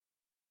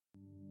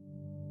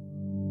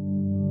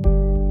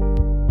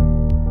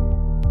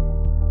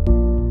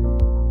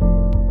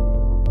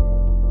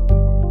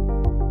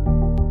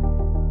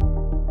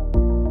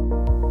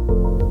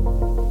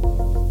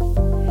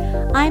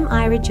I'm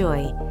Ira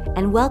Joy,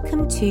 and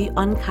welcome to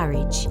On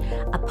Courage,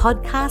 a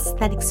podcast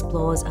that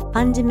explores a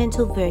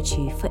fundamental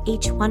virtue for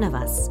each one of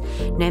us,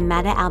 no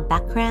matter our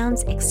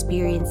backgrounds,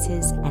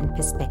 experiences, and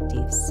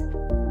perspectives.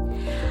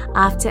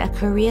 After a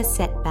career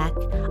setback,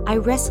 I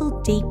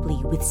wrestled deeply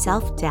with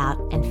self-doubt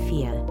and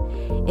fear,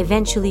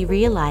 eventually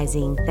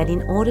realizing that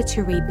in order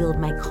to rebuild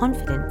my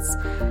confidence,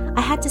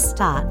 I had to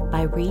start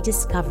by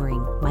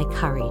rediscovering my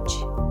courage.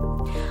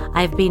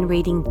 I've been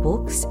reading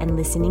books and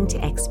listening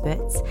to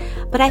experts,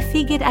 but I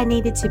figured I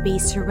needed to be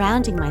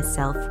surrounding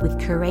myself with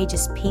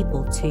courageous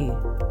people too.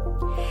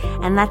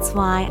 And that's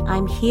why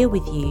I'm here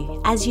with you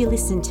as you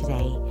listen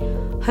today,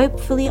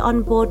 hopefully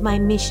on board my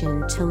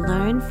mission to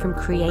learn from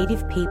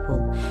creative people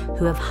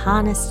who have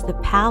harnessed the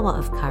power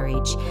of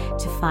courage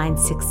to find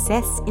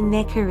success in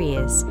their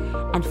careers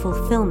and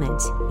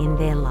fulfillment in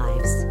their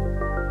lives.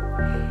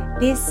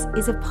 This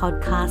is a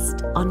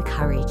podcast on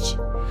courage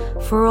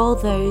for all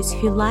those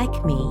who,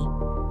 like me,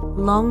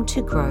 long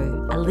to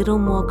grow a little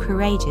more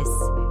courageous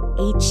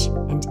each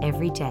and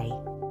every day.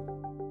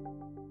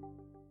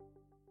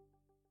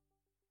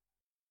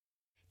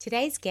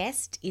 Today's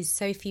guest is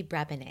Sophie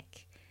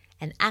Brabenec,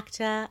 an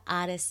actor,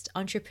 artist,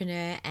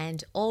 entrepreneur,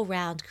 and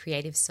all-round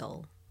creative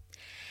soul.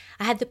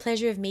 I had the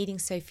pleasure of meeting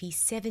Sophie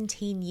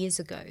 17 years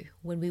ago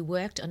when we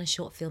worked on a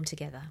short film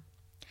together.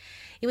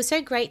 It was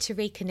so great to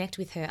reconnect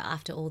with her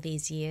after all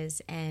these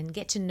years and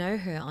get to know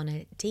her on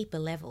a deeper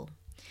level.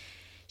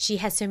 She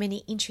has so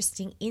many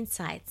interesting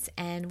insights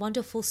and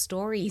wonderful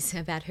stories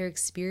about her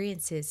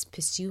experiences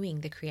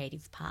pursuing the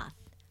creative path.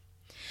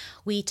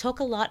 We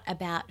talk a lot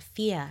about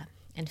fear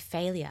and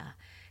failure,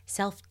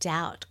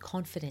 self-doubt,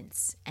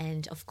 confidence,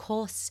 and of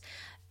course,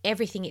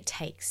 everything it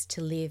takes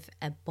to live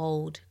a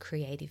bold,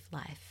 creative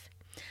life.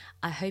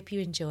 I hope you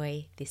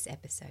enjoy this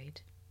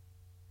episode.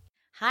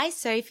 Hi,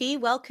 Sophie.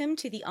 Welcome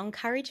to the On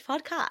Courage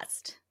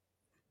podcast.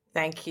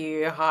 Thank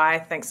you. Hi.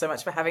 Thanks so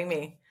much for having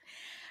me.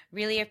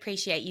 Really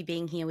appreciate you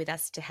being here with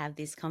us to have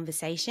this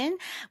conversation.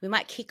 We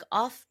might kick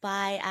off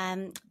by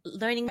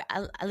learning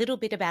a little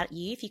bit about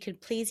you. If you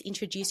could please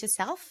introduce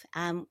yourself,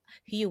 who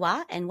you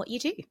are and what you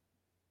do.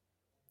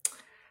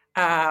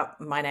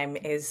 My name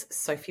is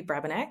Sophie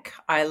Brabenec.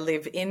 I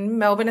live in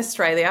Melbourne,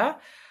 Australia.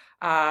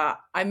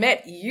 I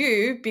met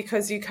you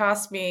because you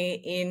cast me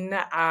in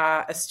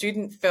a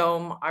student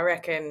film, I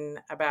reckon,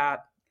 about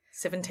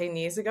 17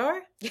 years ago.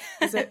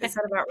 Is that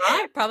about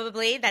right?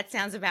 Probably. That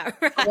sounds about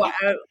right.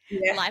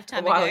 Yeah,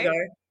 lifetime a while ago.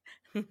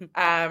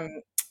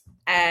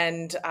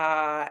 And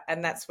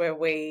that's where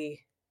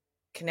we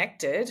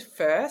connected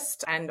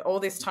first, and all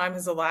this time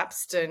has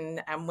elapsed,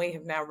 and we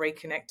have now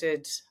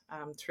reconnected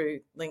through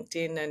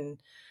LinkedIn,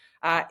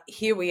 and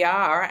here we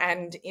are.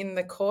 And in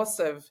the course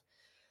of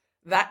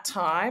that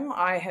time,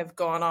 I have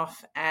gone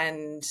off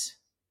and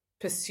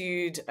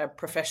pursued a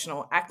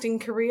professional acting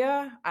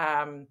career.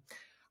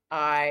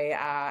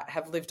 I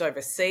have lived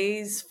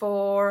overseas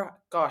for,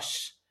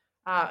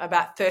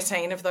 about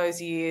 13 of those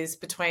years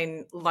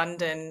between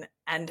London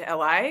and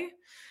LA,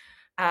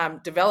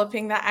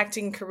 developing that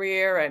acting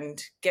career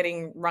and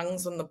getting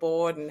rungs on the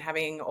board and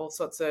having all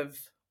sorts of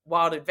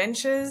wild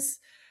adventures.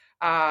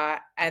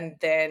 And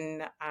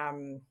then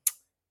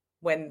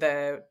when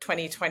the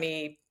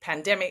 2020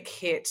 pandemic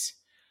hit,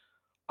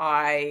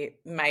 I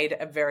made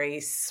a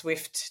very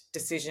swift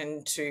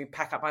decision to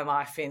pack up my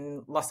life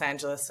in Los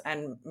Angeles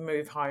and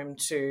move home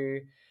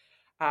to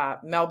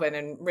Melbourne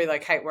and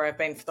relocate where I've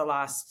been for the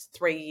last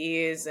 3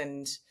 years.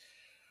 And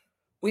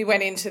we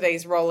went into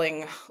these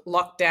rolling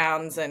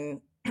lockdowns,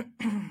 and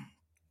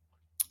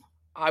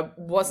I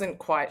wasn't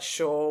quite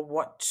sure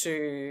what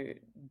to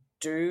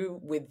do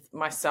with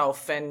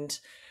myself. And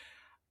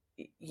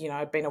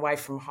I'd been away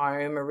from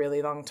home a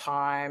really long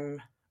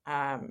time.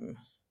 I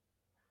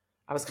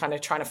was kind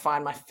of trying to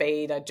find my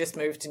feet. I just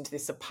moved into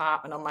this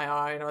apartment on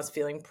my own. I was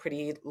feeling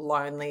pretty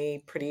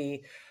lonely,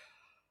 pretty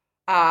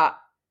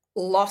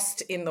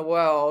lost in the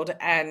world.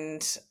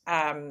 And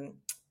to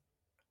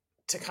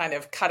kind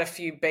of cut a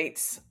few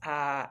beats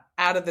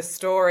out of the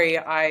story,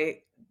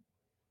 I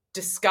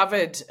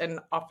discovered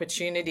an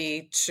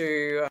opportunity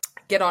to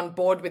get on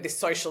board with this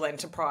social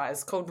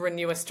enterprise called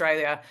Renew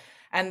Australia.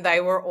 And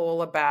they were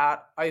all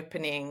about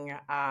opening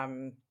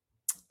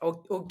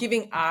or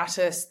giving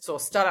artists or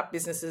startup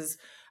businesses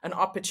an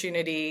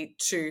opportunity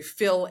to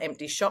fill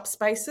empty shop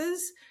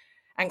spaces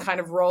and kind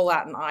of roll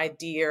out an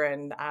idea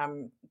and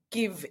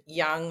give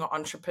young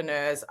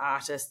entrepreneurs,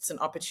 artists an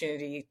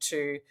opportunity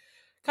to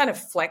kind of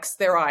flex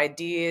their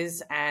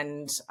ideas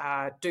and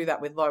do that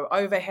with low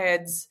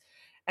overheads.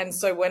 And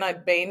so when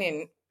I'd been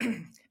in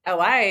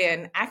LA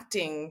and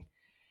acting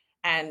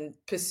and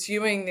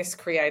pursuing this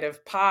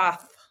creative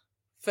path,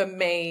 for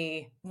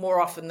me, more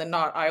often than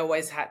not, I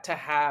always had to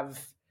have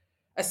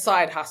a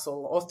side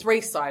hustle or 3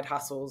 side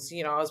hustles.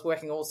 I was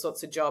working all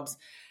sorts of jobs.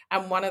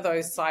 And one of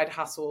those side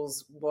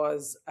hustles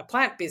was a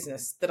plant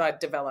business that I'd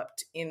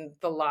developed in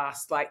the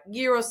last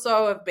year or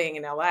so of being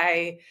in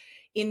LA,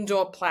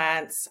 indoor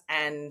plants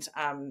and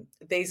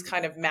these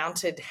kind of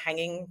mounted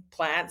hanging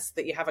plants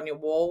that you have on your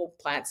wall,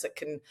 plants that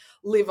can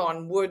live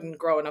on wood and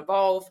grow and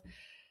evolve.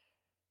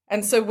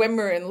 And so when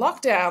we were in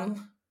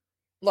lockdown,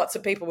 lots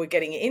of people were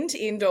getting into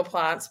indoor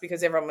plants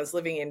because everyone was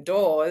living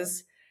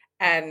indoors.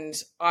 And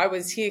I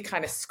was here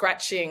kind of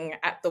scratching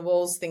at the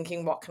walls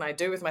thinking, what can I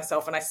do with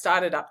myself? And I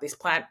started up this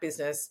plant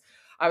business.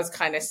 I was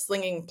kind of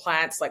slinging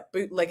plants, like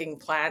bootlegging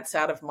plants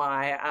out of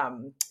my,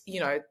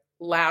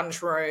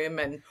 lounge room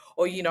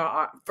or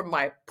from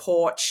my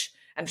porch,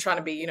 and trying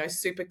to be,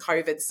 super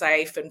COVID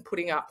safe, and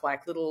putting up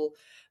like little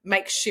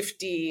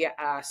makeshifty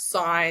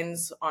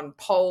signs on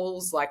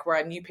poles, like where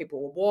I knew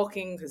people were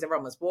walking, because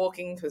everyone was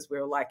walking, because we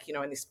were like,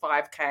 in this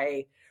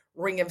 5K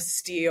ring of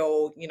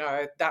steel,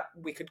 that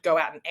we could go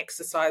out and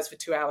exercise for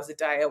 2 hours a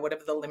day or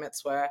whatever the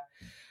limits were.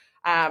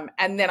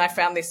 And then I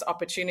found this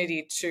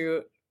opportunity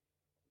to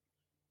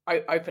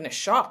open a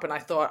shop, and I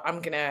thought,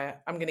 I'm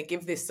gonna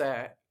give this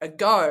a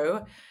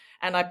go.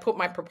 And I put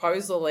my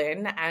proposal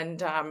in,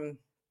 and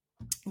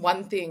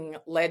one thing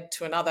led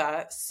to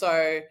another.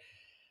 So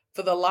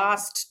for the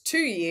last 2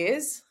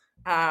 years,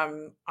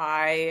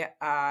 I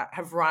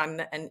have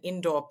run an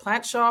indoor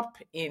plant shop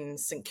in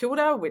St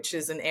Kilda, which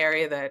is an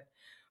area that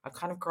I've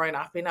kind of grown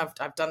up in.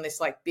 I've done this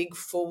like big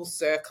full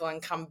circle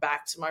and come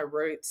back to my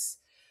roots.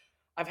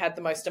 I've had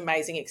the most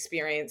amazing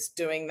experience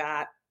doing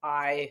that.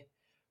 I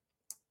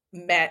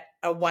met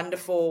a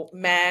wonderful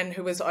man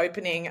who was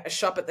opening a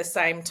shop at the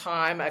same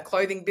time, a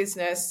clothing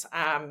business,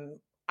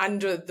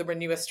 under the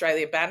Renew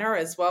Australia banner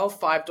as well,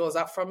 5 doors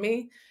up from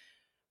me.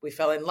 We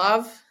fell in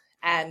love,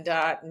 and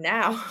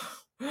now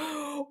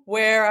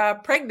we're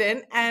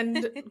pregnant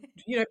and,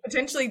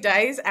 potentially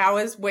days,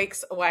 hours,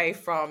 weeks away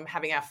from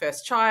having our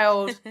first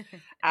child.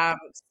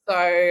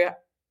 So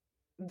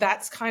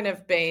that's kind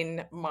of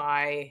been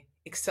my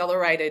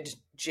accelerated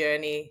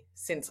journey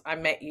since I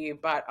met you.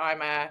 But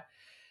I'm a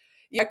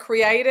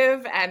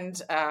creative and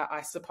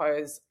I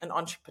suppose an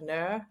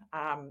entrepreneur,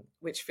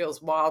 which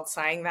feels wild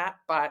saying that,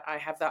 but I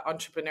have that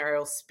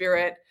entrepreneurial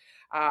spirit.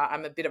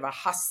 I'm a bit of a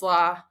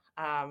hustler,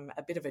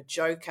 a bit of a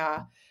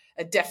joker,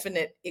 a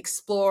definite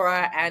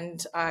explorer,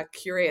 and a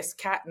curious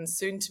cat, and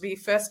soon to be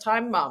first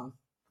time mum.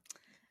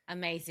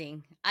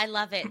 Amazing. I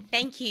love it.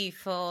 Thank you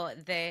for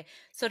the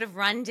sort of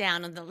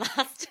rundown on the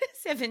last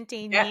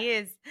 17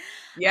 years.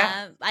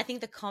 Yeah. I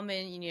think the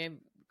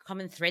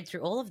common thread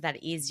through all of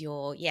that is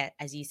your,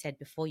 as you said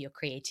before, your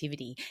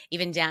creativity,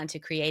 even down to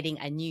creating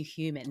a new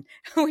human,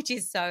 which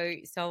is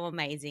so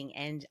amazing.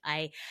 And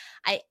I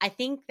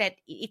think that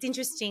it's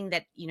interesting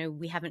that,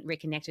 we haven't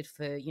reconnected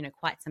for,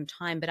 quite some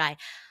time, but I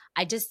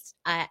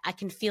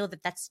can feel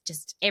that that's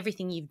just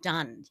everything you've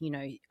done,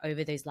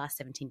 over those last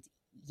 17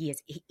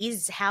 years. It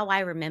is how I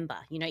remember,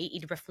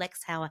 it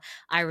reflects how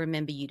I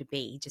remember you to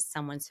be, just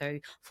someone so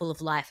full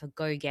of life, a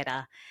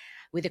go-getter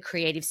with a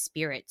creative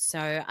spirit.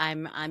 So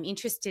I'm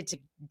interested to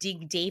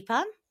dig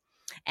deeper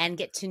and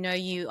get to know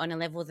you on a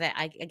level that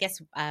I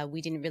guess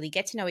we didn't really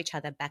get to know each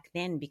other back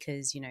then,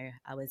 because,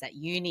 I was at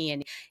uni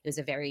and it was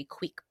a very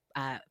quick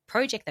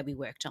project that we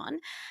worked on.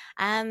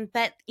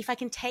 But if I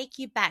can take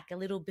you back a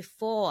little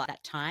before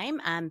that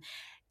time,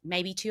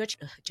 maybe to your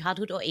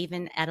childhood or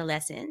even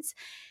adolescence,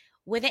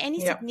 were there any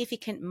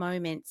significant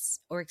moments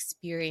or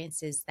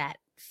experiences that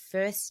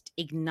first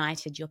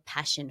ignited your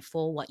passion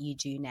for what you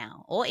do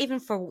now, or even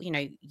for,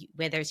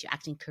 whether it's your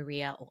acting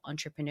career or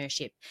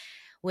entrepreneurship?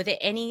 Were there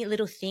any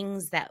little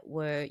things that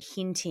were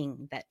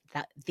hinting that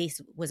this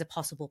was a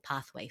possible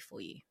pathway for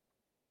you?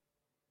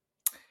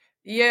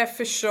 Yeah,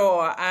 for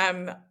sure.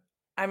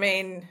 I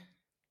mean,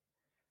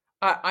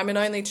 I'm an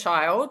only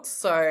child,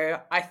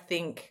 so I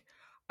think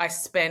I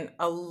spent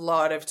a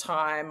lot of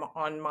time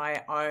on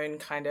my own,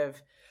 kind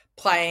of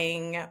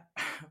playing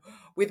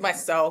with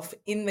myself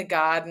in the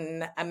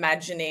garden,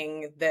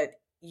 imagining that,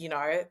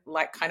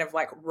 like kind of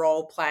like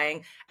role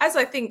playing, as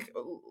I think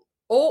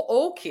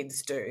all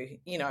kids do,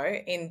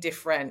 in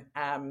different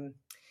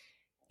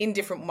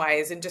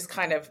ways, and just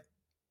kind of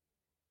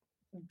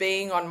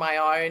being on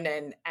my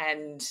own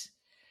and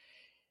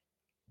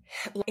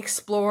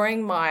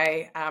exploring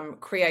my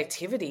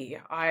creativity.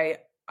 I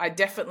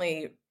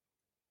definitely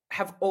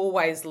have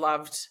always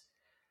loved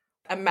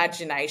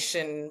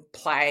imagination,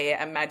 play,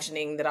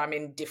 imagining that I'm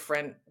in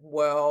different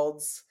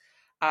worlds.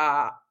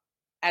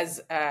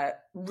 As a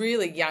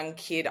really young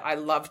kid, I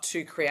loved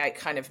to create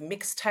kind of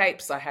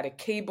mixtapes. I had a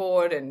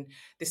keyboard and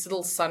this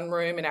little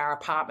sunroom in our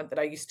apartment that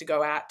I used to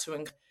go out to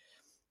and,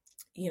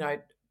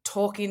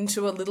 talk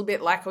into a little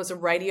bit like I was a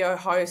radio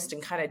host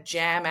and kind of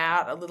jam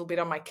out a little bit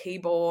on my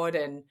keyboard.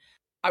 And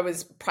I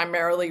was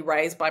primarily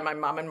raised by my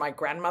mum and my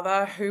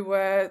grandmother, who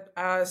were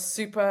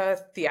super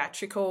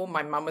theatrical.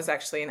 My mum was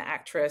actually an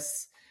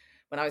actress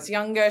when I was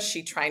younger.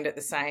 She trained at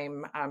the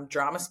same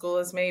drama school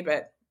as me,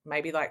 but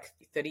maybe like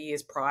 30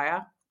 years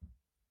prior.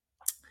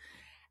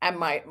 And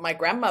my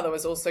grandmother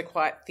was also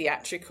quite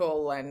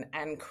theatrical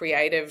and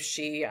creative.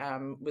 She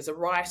was a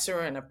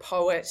writer and a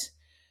poet.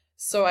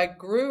 So I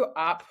grew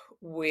up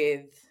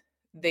with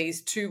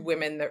these two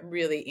women that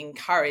really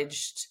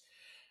encouraged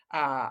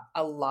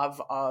a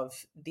love of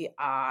the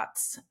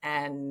arts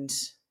and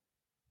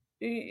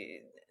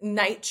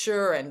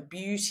nature and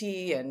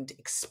beauty and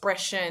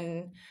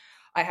expression.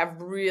 I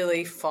have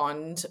really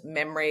fond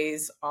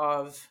memories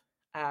of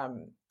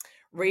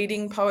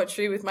reading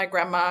poetry with my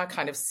grandma,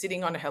 kind of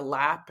sitting on her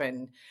lap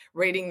and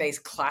reading these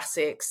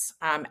classics,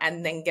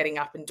 and then getting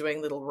up and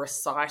doing little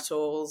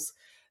recitals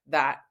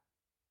that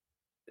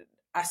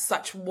are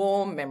such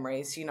warm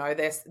memories. You know,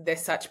 they're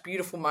such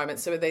beautiful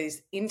moments. So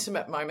these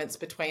intimate moments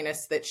between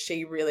us that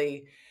she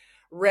really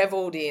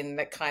reveled in,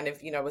 that kind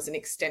of, you know, was an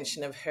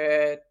extension of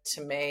her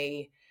to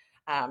me.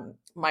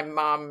 My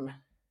mum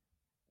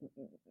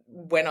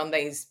went on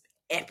these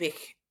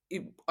epic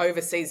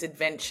overseas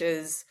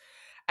adventures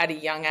at a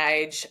young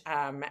age,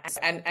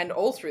 and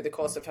all through the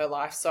course of her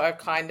life. So I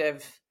kind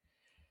of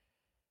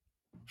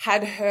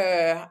had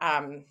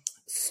her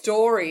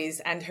stories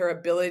and her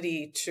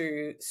ability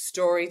to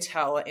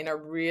storytell in a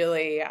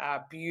really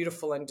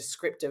beautiful and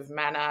descriptive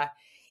manner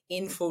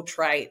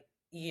infiltrate,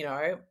 you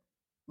know,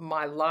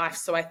 my life.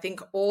 So I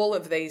think all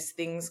of these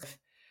things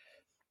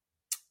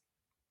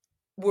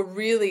were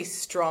really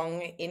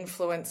strong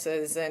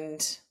influences.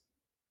 And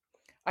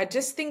I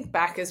just think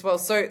back as well.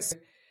 So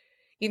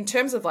in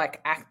terms of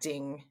like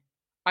acting,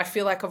 I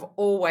feel like I've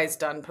always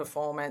done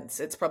performance.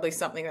 It's probably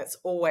something that's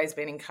always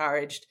been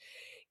encouraged.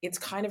 It's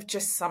kind of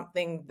just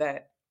something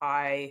that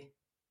I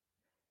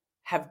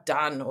have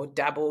done or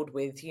dabbled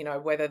with, you know,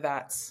 whether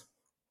that's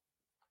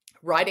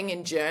writing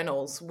in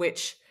journals,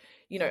 which,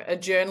 you know, a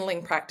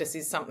journaling practice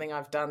is something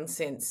I've done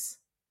since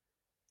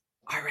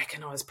I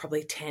reckon I was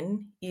probably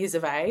 10 years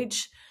of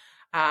age,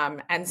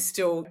 and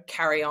still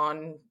carry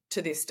on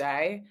to this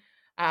day.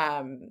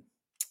 And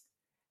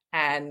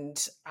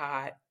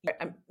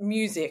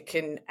music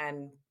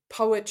and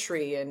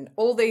poetry and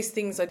all these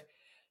things, I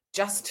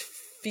just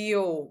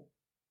feel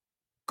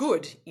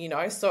good, you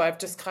know, so I've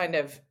just kind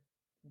of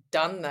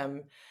done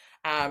them.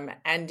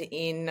 And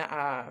in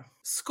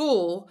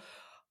school,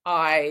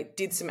 I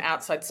did some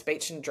outside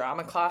speech and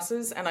drama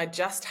classes, and I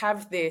just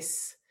have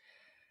this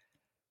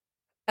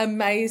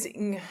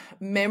amazing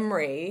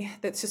memory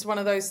that's just one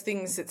of those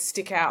things that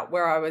stick out,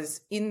 where I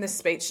was in the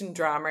speech and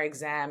drama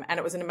exam, and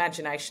it was an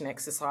imagination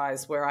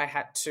exercise where I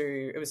had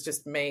to, it was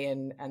just me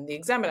and the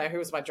examiner, who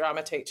was my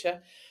drama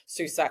teacher,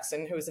 Sue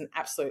Saxon, who was an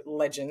absolute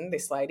legend,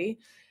 this lady.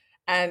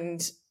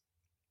 And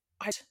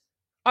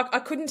I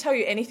couldn't tell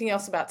you anything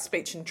else about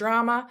speech and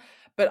drama,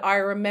 but I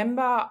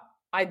remember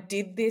I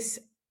did this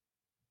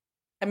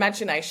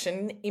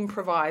imagination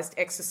improvised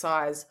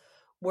exercise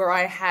where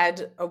I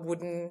had a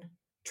wooden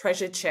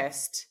treasure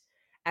chest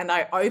and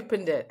I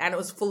opened it, and it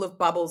was full of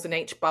bubbles, and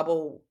each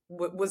bubble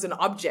was an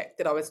object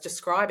that I was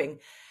describing.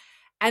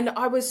 And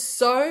I was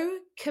so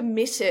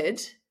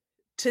committed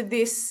to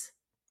this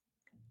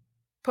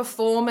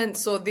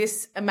performance or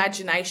this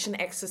imagination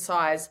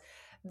exercise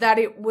that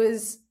it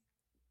was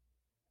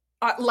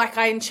like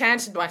I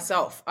enchanted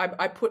myself.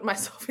 I put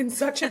myself in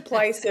such a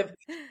place of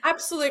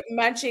absolute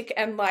magic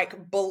and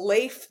like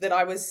belief that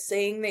I was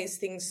seeing these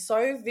things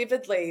so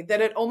vividly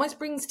that it almost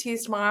brings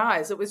tears to my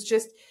eyes. It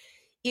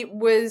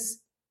was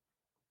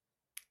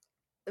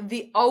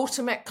the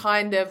ultimate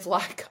kind of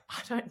like,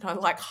 I don't know,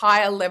 like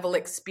higher level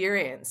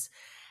experience.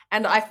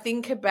 And I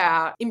think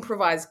about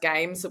improvised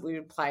games that we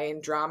would play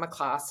in drama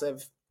class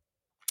of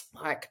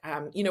like,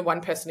 you know,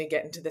 one person would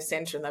get into the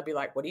center and they'd be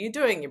like, what are you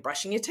doing? You're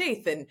brushing your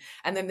teeth. And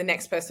then the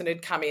next person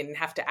would come in and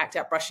have to act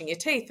out brushing your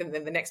teeth. And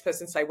then the next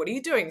person say, what are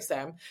you doing? So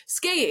I'm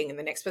skiing. And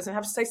the next person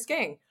have to say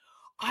skiing.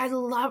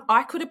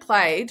 I could have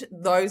played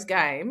those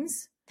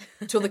games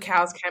till the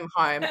cows came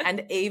home.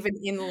 And even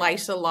in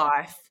later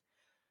life,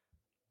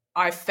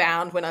 I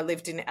found when I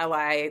lived in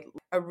LA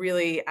a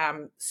really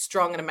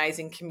strong and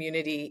amazing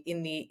community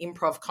in the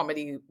improv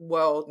comedy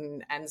world.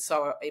 And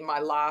so in my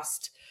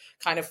last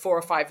kind of 4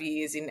 or 5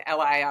 years in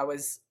LA, I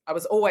was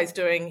always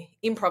doing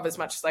improv as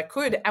much as I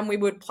could. And we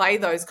would play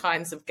those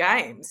kinds of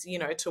games, you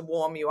know, to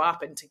warm you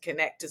up and to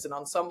connect as an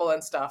ensemble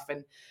and stuff.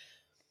 And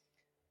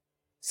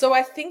so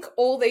I think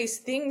all these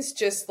things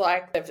just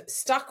like have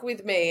stuck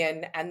with me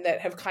and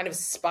that have kind of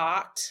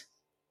sparked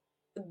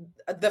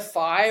the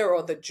fire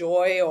or the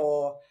joy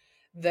or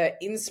the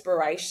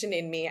inspiration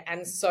in me.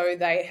 And so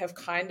they have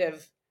kind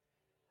of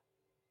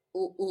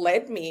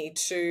led me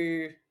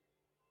to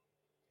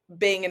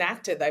being an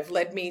actor. They've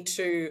led me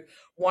to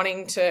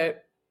wanting to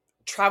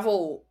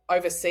travel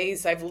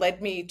overseas. They've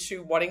led me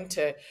to wanting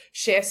to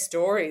share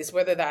stories,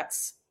 whether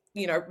that's,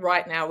 you know,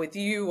 right now with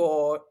you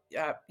or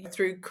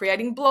through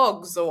creating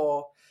blogs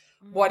or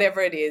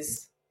whatever it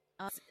is.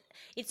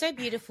 It's so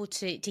beautiful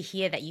to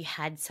hear that you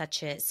had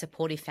such a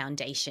supportive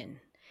foundation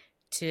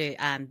to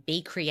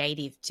be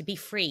creative, to be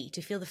free,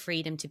 to feel the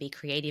freedom to be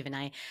creative. And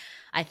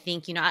I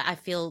think, you know, I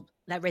feel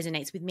that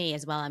resonates with me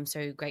as well. I'm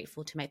so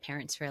grateful to my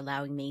parents for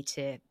allowing me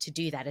to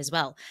do that as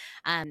well.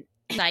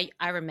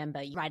 I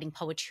remember writing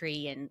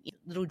poetry and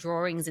little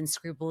drawings and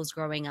scribbles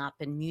growing up,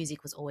 and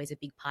music was always a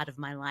big part of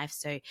my life.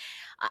 So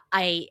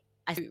I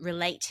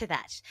relate to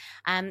that.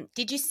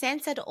 Did you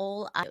sense at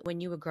all when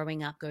you were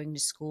growing up, going to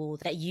school,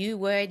 that you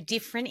were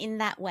different in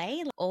that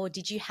way? Or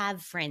did you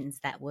have friends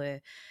that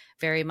were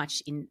very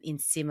much in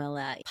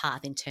similar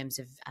path in terms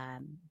of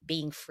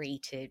being free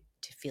to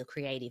to feel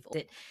creative?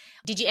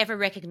 Did you ever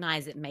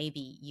recognize that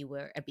maybe you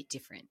were a bit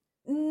different?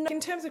 In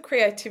terms of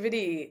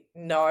creativity,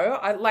 no.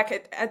 I like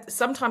it.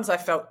 Sometimes I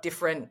felt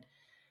different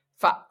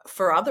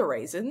for other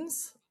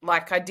reasons.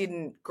 Like I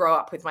didn't grow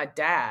up with my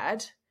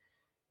dad,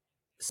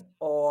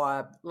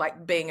 or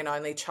like being an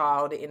only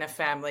child in a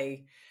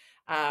family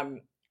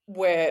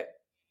where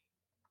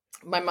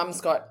my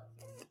mum's got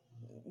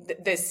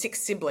there's 6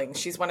 siblings.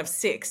 She's one of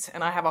 6,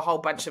 and I have a whole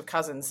bunch of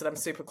cousins that I'm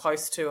super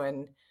close to.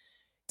 And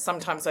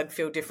sometimes I'd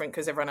feel different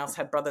because everyone else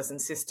had brothers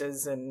and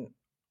sisters, and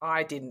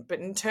I didn't. But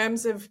in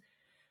terms of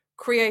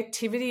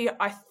creativity,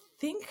 I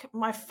think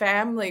my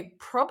family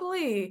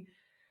probably,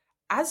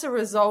 as a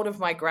result of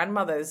my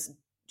grandmother's,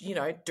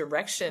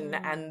 direction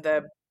and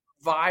the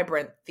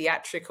vibrant,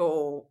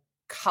 theatrical,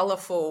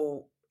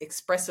 colorful,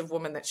 expressive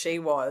woman that she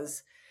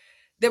was,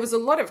 there was a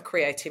lot of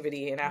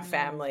creativity in our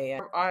family.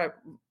 And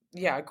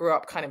I grew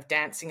up kind of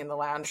dancing in the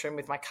lounge room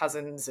with my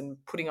cousins and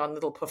putting on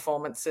little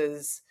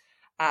performances.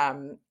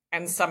 And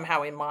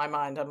somehow in my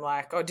mind, I'm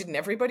like, oh, didn't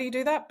everybody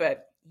do that?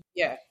 But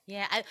yeah.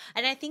 Yeah.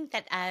 And I think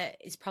that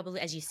it's probably,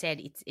 as you said,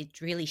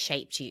 it really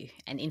shaped you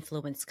and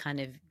influenced kind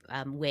of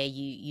where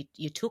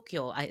you took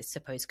your, I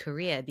suppose,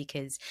 career,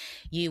 because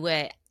you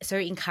were so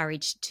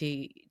encouraged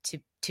to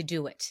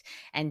do it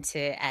and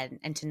to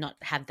not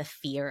have the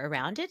fear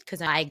around it.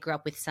 Because I grew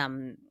up with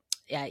some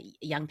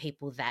young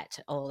people that,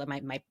 or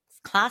my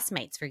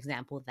classmates, for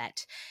example,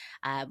 that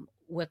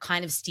were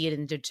kind of steered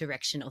in the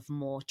direction of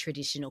more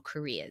traditional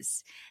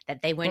careers,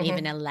 that they weren't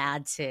even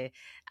allowed to,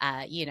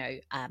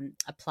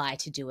 apply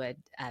to do a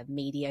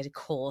media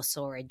course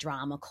or a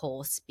drama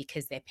course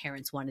because their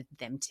parents wanted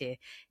them to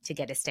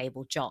get a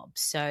stable job.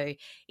 So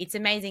it's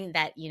amazing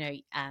that,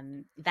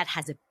 that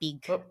has a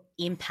big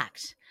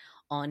impact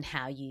on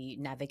how you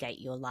navigate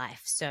your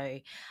life. So,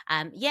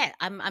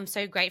 I'm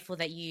so grateful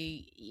that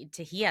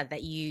to hear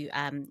that you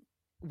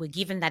were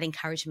given that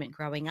encouragement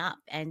growing up,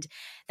 and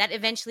that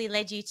eventually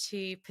led you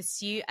to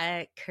pursue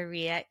a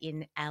career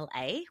in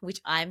LA,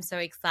 which I'm so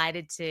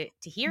excited to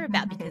hear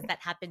about, because that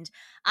happened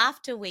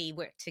after we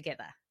worked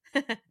together.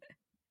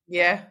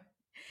 Yeah.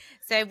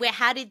 So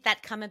how did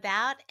that come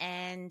about,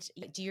 and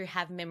do you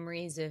have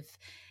memories of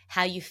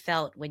how you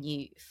felt when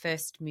you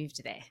first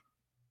moved there?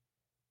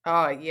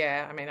 Oh,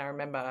 yeah. I mean, I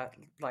remember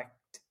like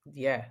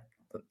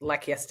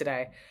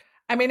yesterday.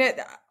 I mean,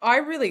 I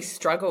really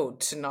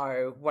struggled to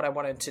know what I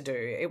wanted to do.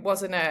 It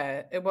wasn't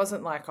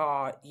like,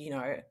 oh,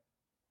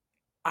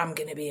 I'm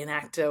going to be an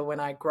actor when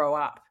I grow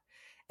up.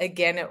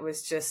 Again, it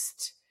was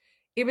just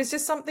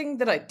something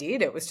that I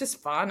did. It was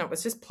just fun. It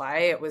was just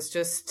play. It was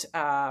just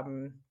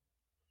kind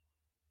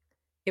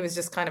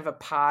of a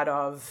part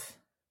of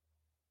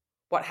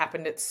what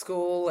happened at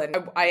school.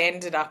 And I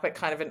ended up at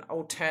kind of an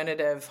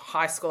alternative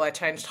high school. I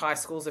changed high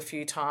schools a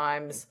few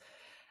times.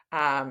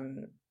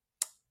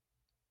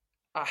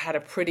 I had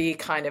a pretty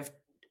kind of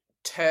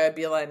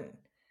turbulent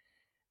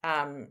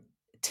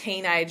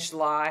teenage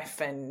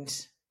life,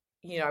 and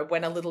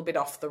went a little bit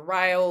off the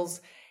rails.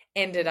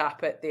 Ended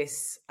up at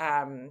this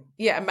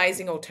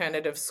amazing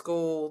alternative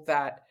school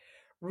that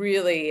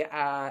really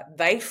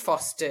they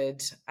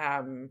fostered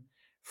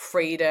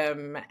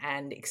freedom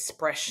and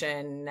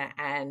expression,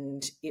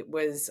 and it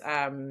was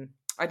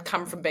I'd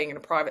come from being in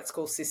a private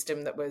school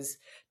system that was,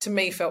 to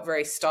me, felt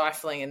very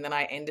stifling, and then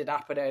I ended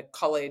up at a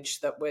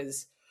college that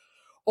was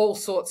all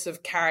sorts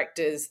of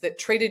characters that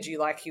treated you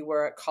like you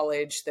were at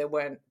college. There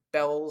weren't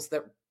bells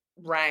that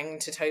rang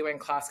to tell you when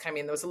class came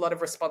in. There was a lot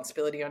of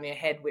responsibility on your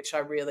head, which I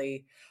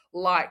really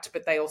liked,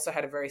 but they also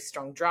had a very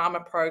strong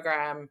drama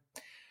program.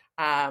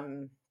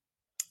 And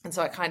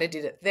so I kind of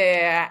did it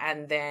there.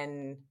 And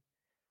then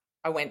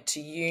I went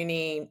to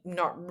uni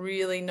not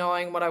really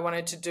knowing what I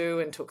wanted to do,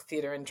 and took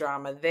theatre and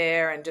drama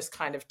there and just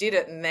kind of did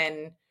it. And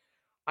then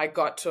I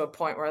got to a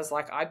point where I was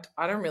like, I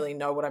don't really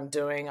know what I'm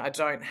doing. I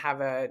don't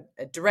have a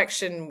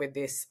direction with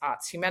this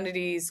arts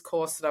humanities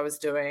course that I was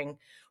doing.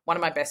 One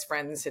of my best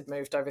friends had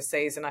moved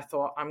overseas, and I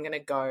thought, I'm going to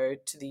go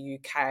to the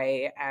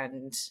UK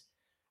and,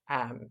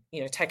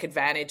 take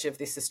advantage of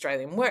this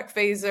Australian work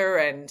visa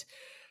and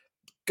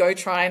go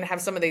try and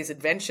have some of these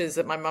adventures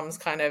that my mum's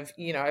kind of,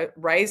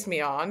 raised me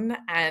on,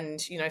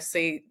 and,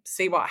 see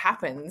what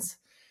happens.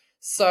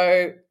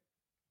 So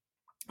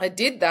I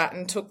did that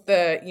and took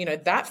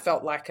that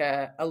felt like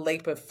a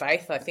leap of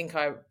faith. I think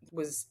I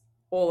was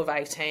all of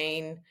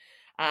 18.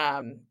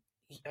 I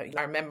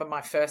remember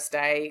my first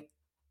day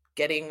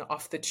getting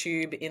off the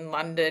tube in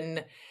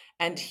London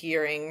and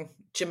hearing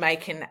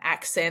Jamaican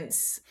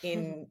accents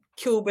in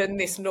Kilburn,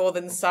 this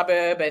northern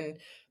suburb. And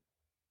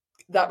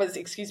that was,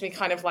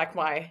 kind of like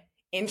my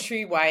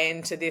entryway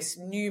into this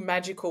new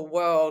magical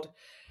world.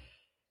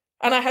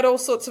 And I had all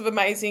sorts of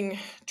amazing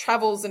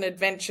travels and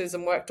adventures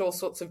and worked all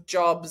sorts of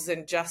jobs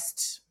and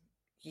just,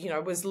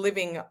 was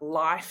living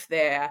life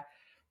there.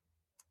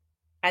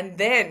 And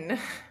then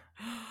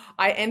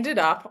I ended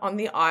up on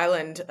the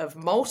island of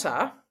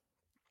Malta,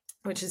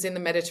 which is in the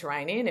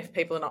Mediterranean, if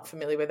people are not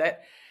familiar with it.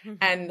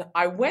 And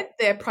I went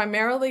there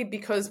primarily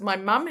because my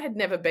mum had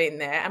never been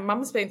there, and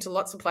mum's been to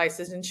lots of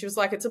places, and she was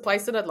like, it's a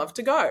place that I'd love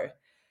to go.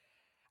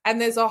 And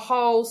there's a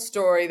whole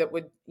story that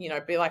would,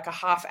 be like a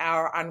half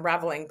hour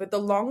unraveling. But the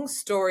long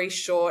story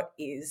short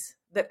is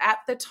that at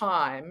the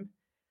time,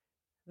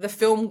 the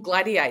film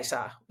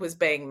Gladiator was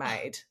being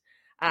made,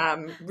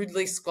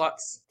 Ridley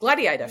Scott's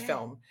Gladiator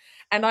film.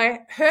 And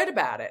I heard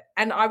about it,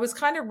 and I was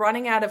kind of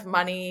running out of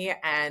money,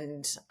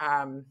 and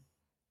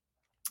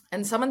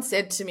someone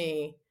said to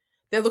me,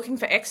 they're looking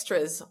for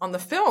extras on the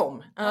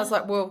film. And I was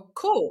like, well,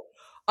 cool.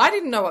 I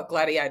didn't know what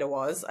Gladiator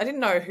was. I didn't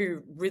know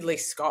who Ridley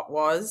Scott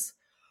was.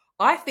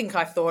 I think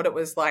I thought it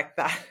was like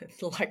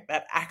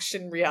that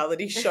action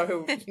reality show,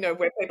 where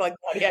people like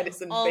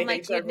gladiators and beat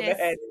each over the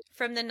head.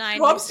 From the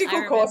 90s,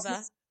 obstacle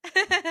courses.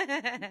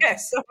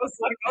 Yes, I was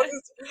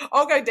like,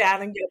 I'll go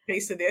down and get a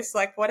piece of this,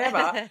 like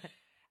whatever.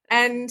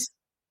 And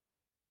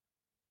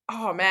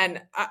oh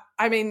man,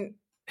 I mean,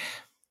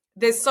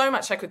 there's so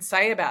much I could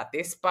say about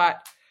this,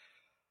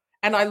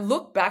 and I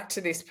look back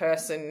to this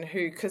person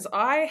because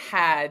I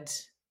had,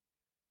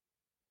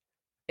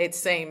 it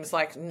seems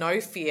like, no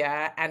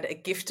fear and a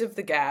gift of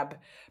the gab,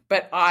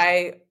 but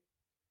I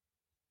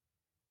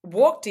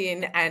walked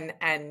in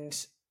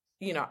and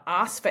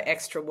asked for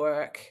extra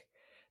work.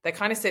 They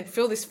kind of said,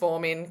 fill this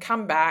form in,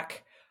 come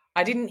back.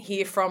 I didn't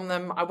hear from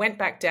them. I went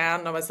back down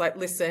and I was like,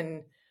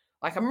 listen,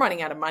 like I'm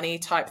running out of money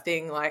type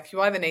thing. Like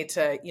you either need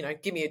to,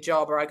 give me a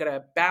job or I got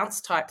to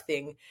bounce type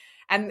thing.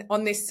 And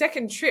on this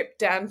second trip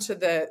down to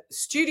the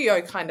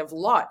studio kind of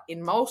lot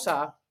in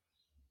Malta,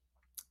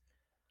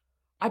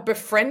 I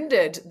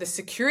befriended the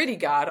security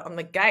guard on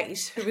the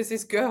gate, who was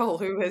this girl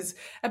who was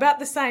about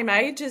the same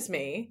age as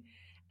me.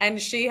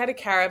 And she had a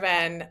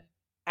caravan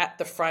at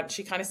the front.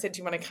 She kind of said, do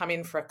you want to come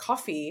in for a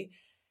coffee?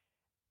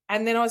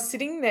 And then I was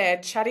sitting there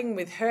chatting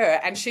with her,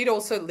 and she'd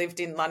also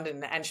lived in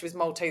London, and she was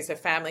Maltese. Her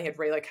family had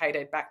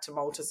relocated back to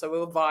Malta. So we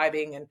were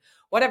vibing and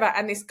whatever.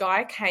 And this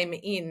guy came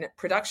in,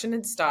 production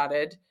had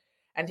started,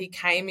 and he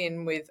came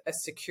in with a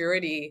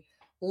security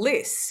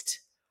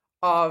list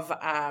of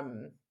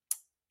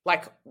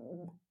like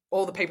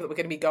all the people that were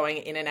going to be going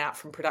in and out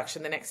from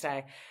production the next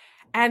day.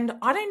 And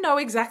I don't know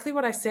exactly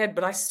what I said,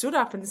 but I stood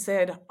up and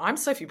said, I'm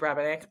Sophie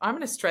Brabenec. I'm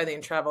an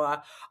Australian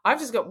traveller. I've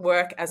just got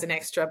work as an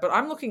extra, but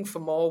I'm looking for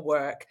more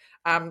work.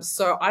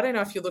 So I don't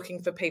know if you're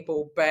looking for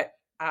people, but,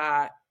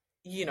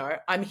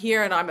 I'm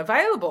here and I'm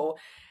available.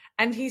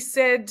 And he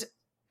said,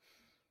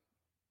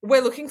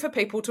 we're looking for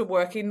people to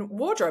work in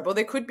wardrobe, or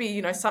there could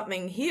be,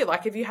 something here.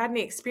 Like, have you had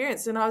any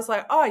experience? And I was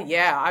like, oh,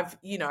 yeah, I've,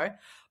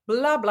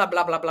 blah, blah,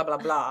 blah, blah, blah, blah,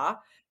 blah.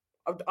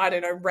 I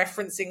don't know,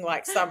 referencing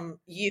like some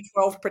year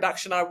 12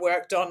 production I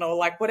worked on or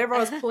like whatever I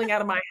was pulling out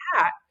of my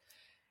hat.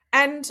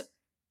 And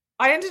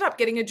I ended up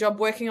getting a job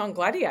working on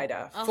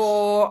Gladiator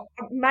for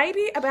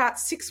maybe about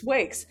 6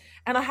 weeks.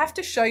 And I have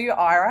to show you,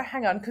 Ira,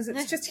 hang on, because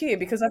it's just here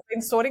because I've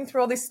been sorting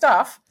through all this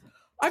stuff.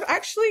 I've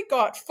actually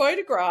got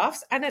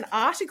photographs and an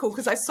article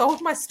because I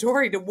sold my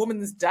story to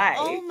Woman's Day.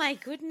 Oh, my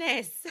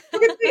goodness.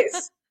 Look at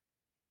this.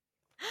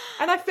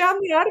 And I found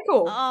the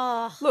article.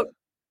 Oh. Look,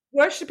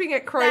 worshipping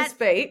at Crow's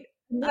Feet.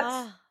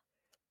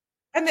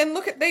 And then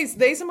look at these.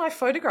 These are my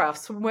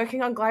photographs from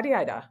working on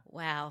Gladiator.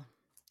 Wow.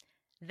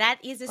 That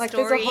is a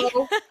story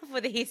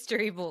for the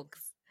history books.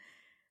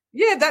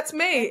 Yeah, that's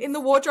me in the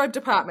wardrobe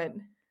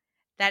department.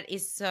 That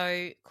is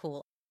so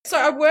cool. So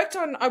I worked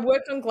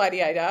on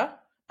Gladiator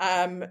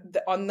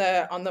on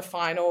the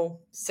final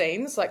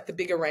scenes, like the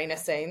big arena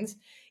scenes.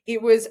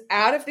 It was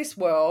out of this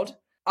world.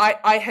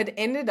 I had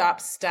ended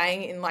up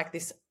staying in like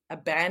this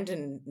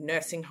abandoned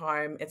nursing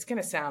home. It's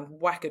going to sound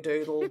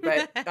wackadoodle,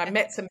 but I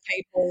met some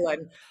people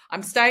and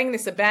I'm staying in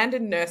this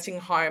abandoned nursing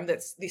home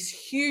that's this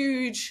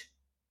huge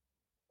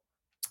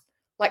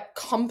like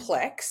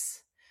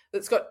complex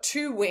that's got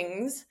 2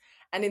 wings,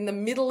 and in the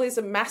middle is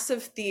a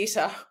massive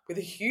theatre with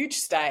a huge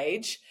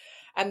stage,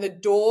 and the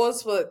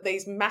doors were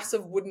these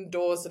massive wooden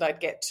doors that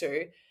I'd get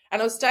to,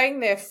 and I was staying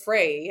there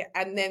free.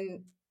 And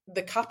then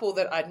the couple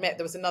that I'd met,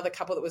 there was another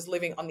couple that was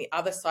living on the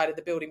other side of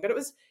the building, but it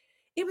was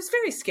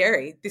very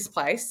scary, this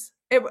place.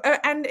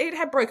 And it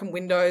had broken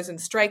windows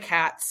and stray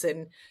cats,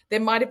 and there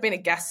might have been a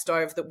gas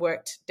stove that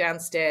worked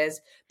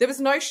downstairs. There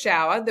was no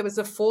shower. There was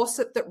a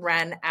faucet that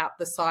ran out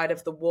the side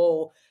of the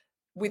wall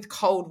with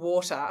cold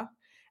water.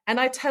 And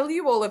I tell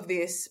you all of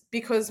this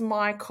because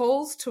my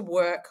calls to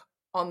work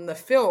on the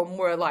film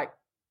were like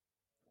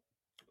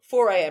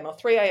 4 a.m. or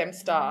 3 a.m.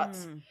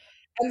 starts.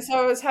 And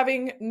so I was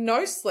having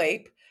no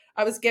sleep.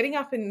 I was getting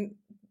up in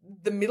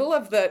the middle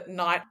of the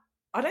night.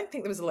 I don't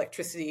think there was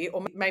electricity,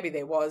 or maybe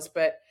there was,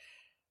 but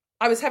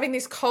I was having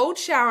this cold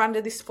shower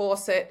under this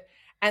faucet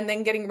and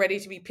then getting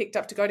ready to be picked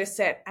up to go to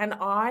set. And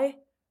I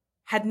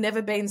had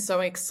never been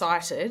so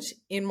excited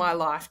in my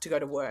life to go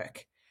to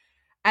work.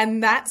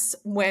 And that's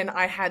when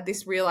I had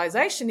this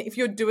realization, if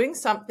you're doing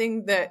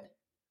something that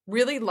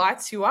really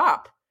lights you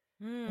up,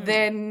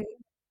 then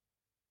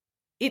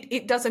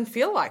it doesn't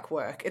feel like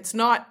work. It's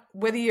not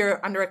whether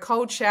you're under a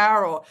cold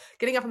shower or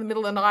getting up in the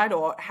middle of the night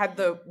or had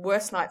the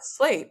worst night's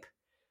sleep.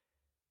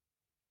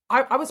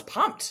 I was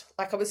pumped.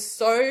 Like I was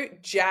so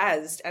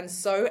jazzed and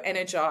so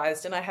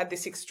energized, and I had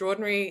this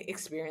extraordinary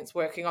experience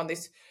working on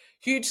this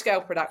huge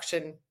scale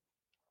production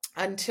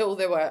until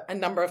there were a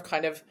number of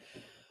kind of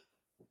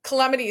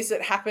calamities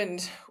that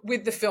happened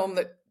with the film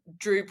that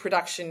drew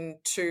production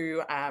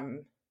to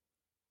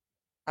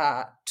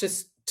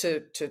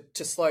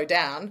slow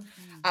down.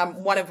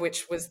 One of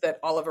which was that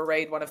Oliver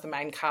Reed, one of the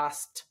main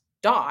cast,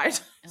 died.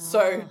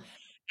 So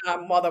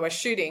while they were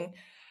shooting.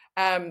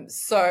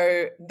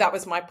 So that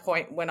was my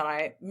point when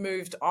I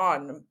moved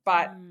on.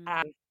 But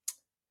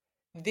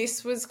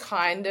this was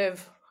kind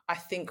of, I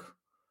think,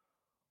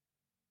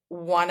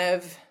 one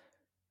of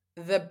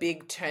the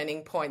big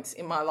turning points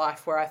in my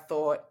life where I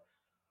thought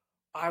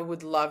I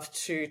would love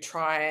to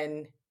try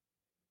and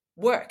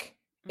work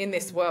in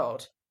this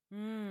world.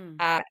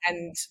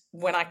 And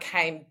when I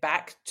came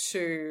back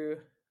to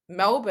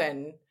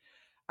Melbourne,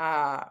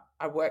 I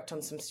worked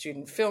on some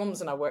student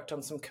films and I worked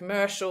on some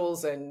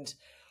commercials, and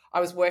I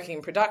was working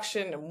in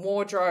production and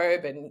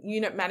wardrobe and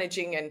unit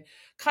managing and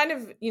kind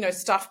of,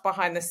 stuff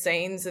behind the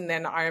scenes. And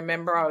then I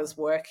remember I was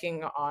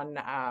working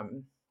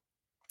on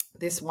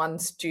this one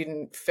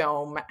student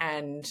film,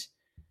 and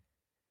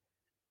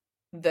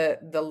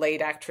the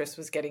lead actress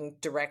was getting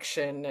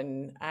direction,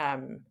 and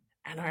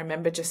I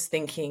remember just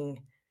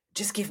thinking,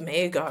 just give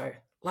me a go.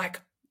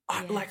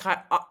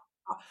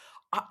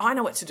 I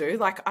know what to do.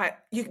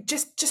 You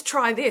just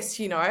try this,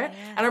 And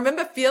I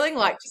remember feeling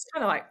just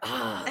kind of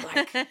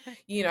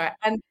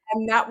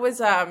and that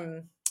was,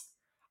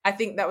 I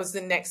think that was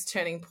the next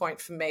turning point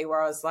for me,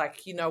 where I was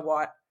like, you know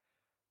what?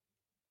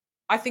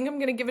 I think I'm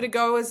going to give it a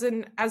go as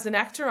an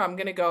actor. I'm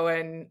going to go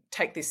and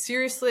take this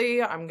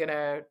seriously. I'm going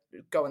to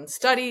go and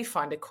study,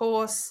 find a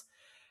course,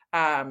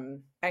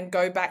 and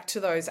go back to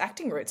those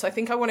acting roots. I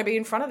think I want to be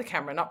in front of the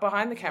camera, not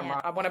behind the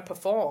camera. Yeah. I want to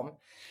perform.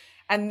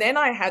 And then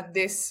I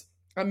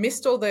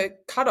missed all the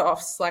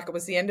cutoffs. It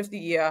was the end of the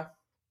year.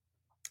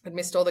 I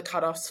missed all the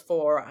cutoffs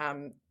for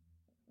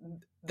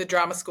the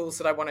drama schools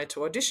that I wanted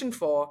to audition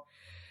for.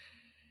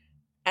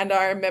 And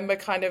I remember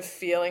kind of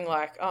feeling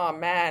like, oh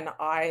man,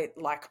 I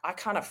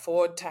can't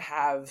afford to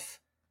have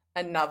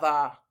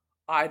another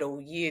idle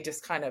year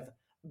just kind of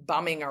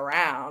bumming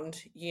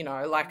around,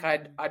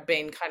 I'd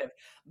been kind of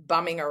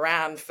bumming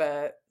around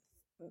for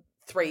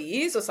 3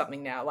 years or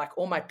something now.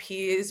 All my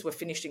peers were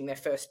finishing their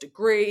first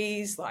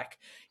degrees.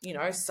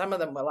 Some of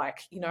them were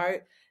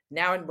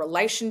now in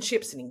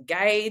relationships and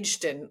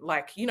engaged, and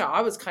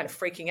I was kind of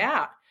freaking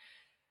out.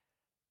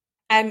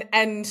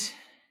 And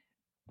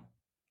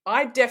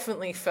I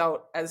definitely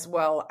felt as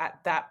well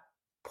at that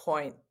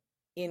point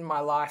in my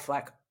life,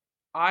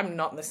 I'm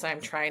not in the same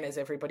train as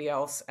everybody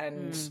else.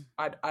 And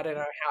I don't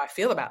know how I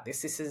feel about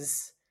this. This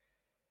is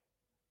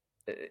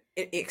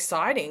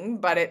exciting,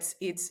 but it's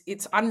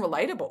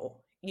unrelatable,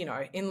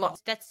 in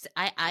lots.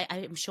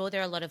 I'm sure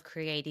there are a lot of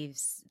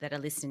creatives that are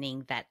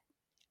listening that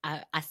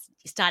are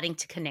starting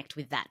to connect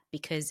with that,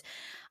 because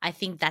I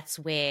think that's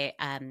where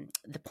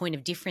the point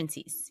of difference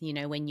is,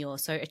 when you're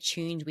so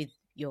attuned with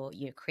your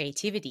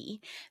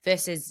creativity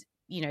versus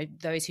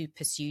those who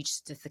pursue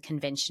just the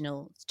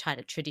conventional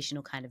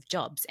traditional kind of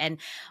jobs. And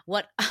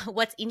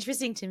what's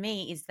interesting to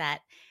me is that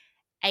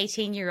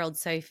 18-year-old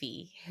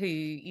Sophie,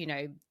 who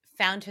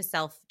found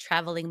herself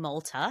traveling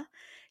Malta,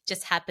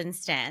 just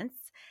happenstance,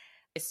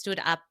 stood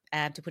up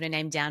to put her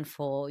name down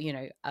for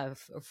a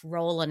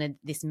role on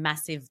this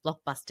massive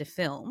blockbuster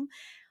film,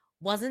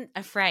 wasn't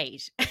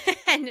afraid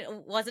and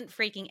wasn't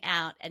freaking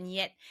out. And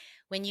yet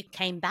when you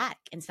came back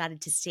and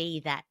started to see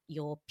that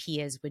your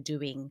peers were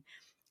doing,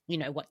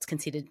 what's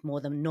considered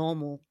more than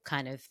normal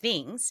kind of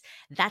things,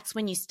 that's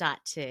when you start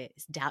to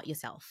doubt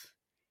yourself.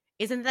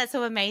 Isn't that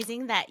so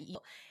amazing that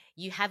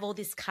you have all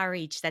this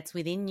courage that's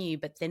within you,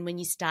 but then when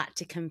you start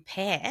to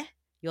compare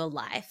your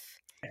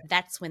life,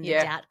 that's when the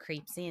doubt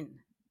creeps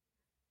in.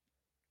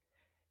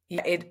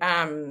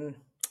 Yeah,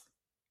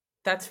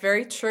 that's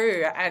very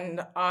true.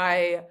 And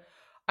I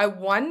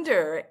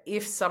wonder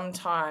if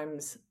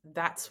sometimes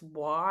that's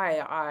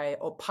why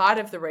or part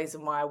of the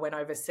reason why I went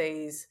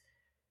overseas,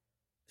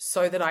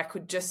 so that I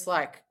could just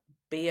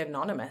be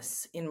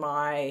anonymous in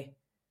my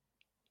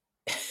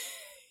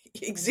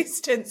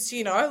existence,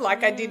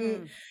 I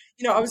didn't,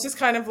 I was just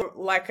kind of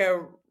like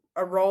a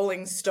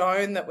rolling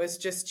stone that was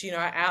just,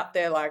 out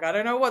there, I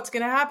don't know what's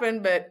going to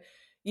happen, but,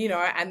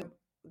 and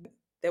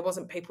there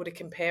wasn't people to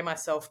compare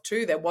myself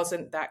to. There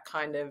wasn't that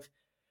kind of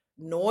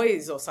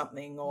noise or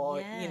something, or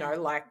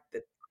I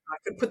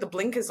could put the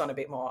blinkers on a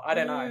bit more. I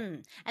don't know.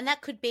 And that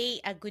could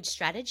be a good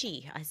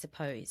strategy, I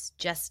suppose,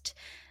 just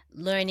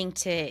learning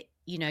to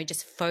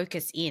just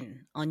focus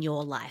in on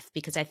your life,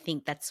 because I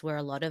think that's where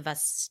a lot of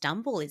us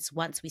stumble, is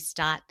once we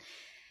start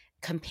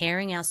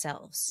comparing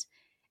ourselves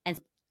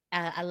and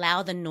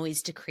allow the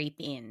noise to creep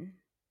in.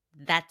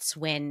 That's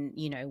when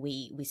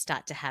we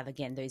start to have,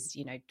 again, those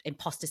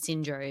imposter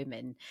syndrome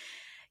and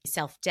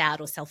self-doubt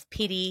or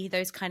self-pity,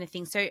 those kind of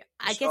things. So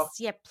I guess,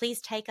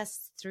 please take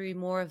us through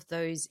more of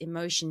those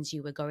emotions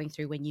you were going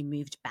through when you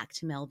moved back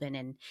to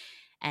Melbourne,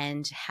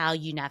 and how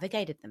you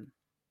navigated them.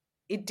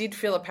 It did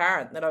feel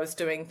apparent that I was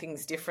doing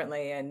things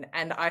differently, and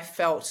I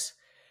felt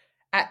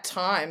at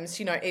times,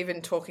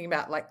 even talking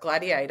about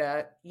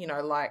Gladiator,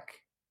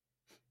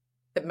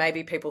 that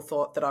maybe people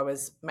thought that I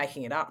was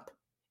making it up,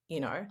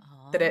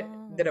 that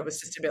it was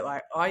just a bit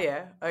like, oh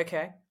yeah,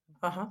 okay,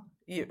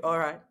 you all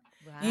right,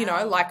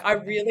 Wow. like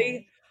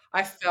Okay.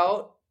 I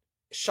felt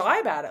shy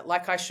about it,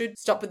 like I should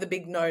stop with the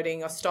big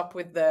noting or stop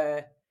with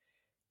the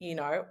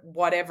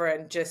whatever,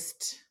 and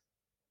just,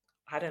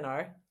 I don't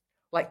know,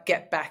 like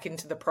get back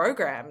into the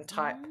program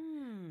type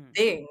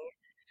thing.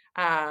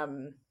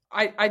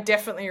 I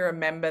definitely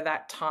remember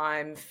that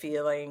time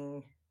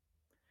feeling,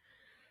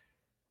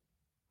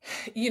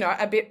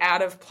 a bit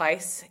out of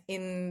place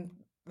in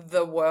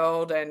the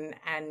world, and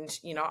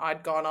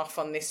I'd gone off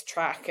on this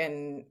track,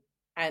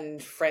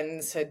 and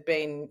friends had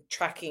been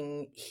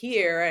tracking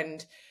here,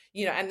 and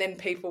and then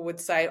people would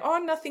say, oh,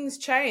 nothing's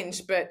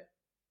changed, but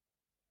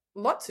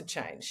lots had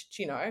changed,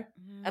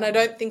 and I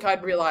don't think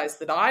I'd realized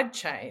that I'd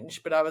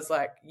changed, but I was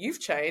like,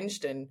 you've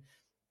changed, and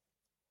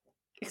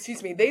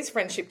excuse me, these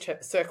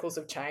friendship circles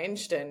have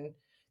changed, and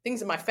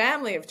things in my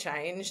family have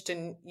changed,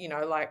 and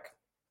like,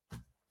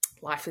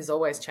 life is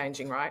always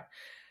changing, right?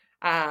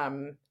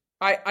 I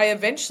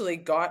eventually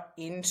got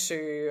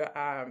into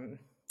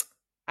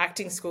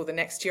acting school the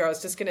next year. I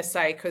was just going to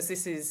say, because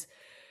this is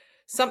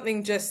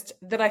something just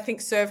that I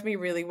think served me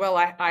really well.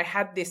 I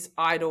had this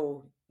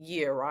idle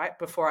year, right,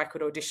 before I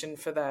could audition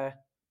for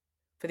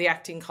the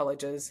acting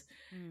colleges.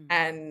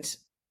 And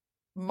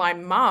my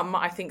mum,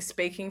 I think,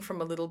 speaking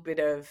from a little bit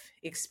of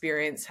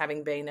experience,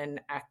 having been an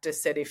actor,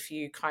 said, if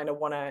you kind of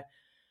want to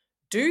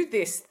do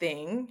this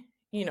thing,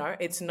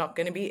 it's not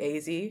going to be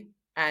easy.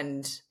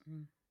 And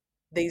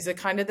these are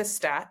kind of the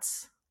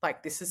stats.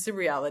 Like, this is the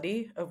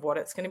reality of what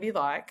it's going to be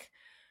like.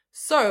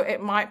 So it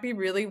might be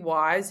really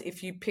wise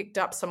if you picked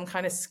up some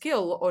kind of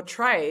skill or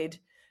trade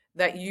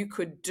that you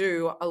could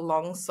do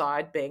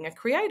alongside being a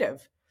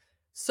creative.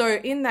 So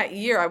in that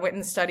year, I went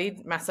and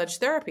studied massage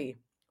therapy,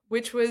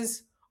 which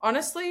was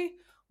honestly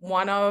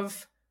one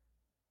of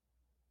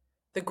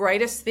the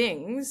greatest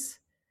things.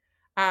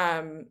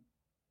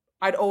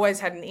 I'd always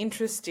had an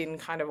interest in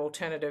kind of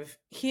alternative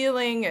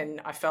healing,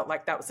 and I felt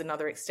like that was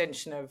another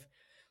extension of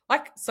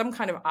like some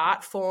kind of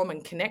art form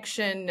and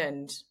connection,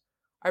 and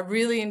I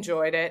really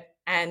enjoyed it.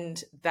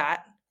 And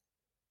that,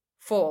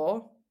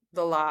 for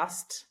the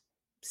last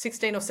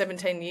 16 or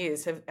 17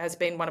 years, has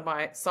been one of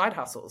my side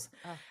hustles,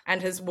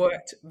 and has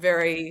worked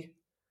very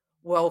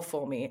well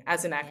for me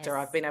as an actor.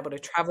 Yes. I've been able to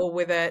travel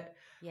with it.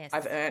 Yes.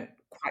 I've earned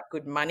quite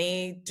good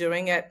money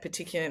doing it,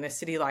 particularly in a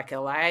city like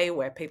LA,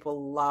 where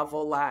people love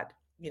all that,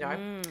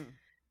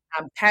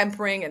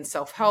 pampering and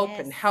self-help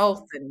and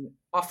health, and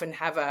often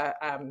have a,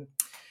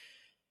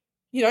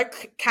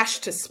 cash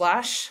to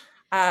splash.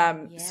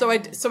 So I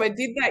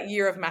did that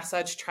year of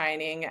massage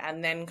training,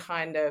 and then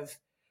kind of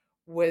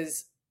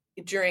was,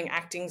 during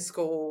acting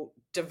school,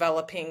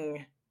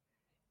 developing,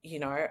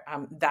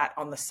 that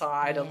on the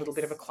side, a little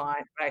bit of a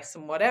client base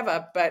and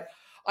whatever. But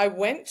I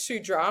went to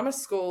drama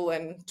school,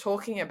 and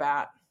talking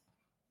about,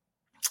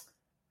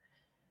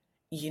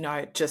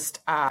 just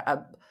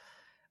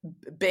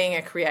being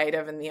a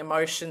creative and the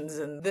emotions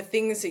and the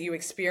things that you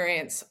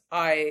experience,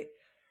 I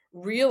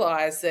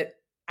realized that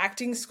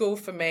acting school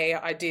for me,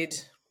 I did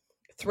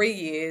 3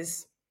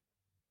 years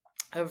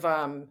of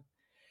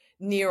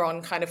near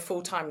on kind of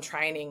full-time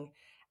training,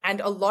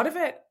 and a lot of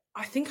it,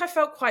 I think I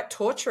felt quite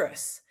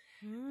torturous.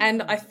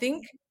 And I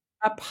think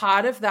a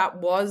part of that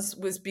was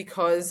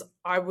because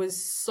I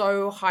was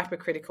so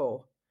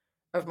hypercritical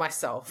of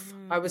myself.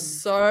 I was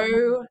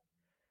so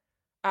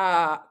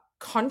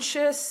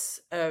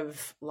conscious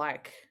of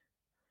like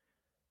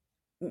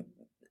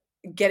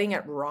getting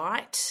it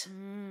right,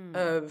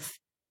 of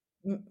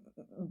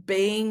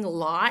being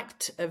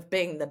liked, of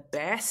being the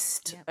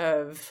best,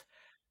 of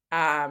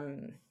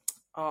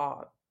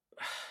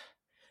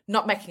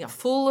not making a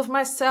fool of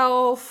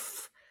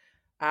myself,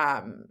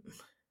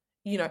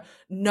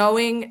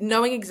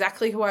 knowing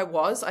exactly who I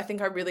was. I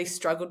think I really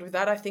struggled with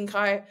that. I think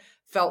I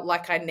felt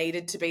like I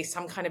needed to be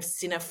some kind of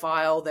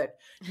cinephile that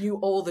knew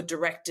all the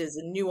directors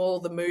and knew all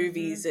the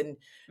movies and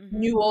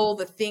knew all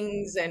the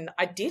things, and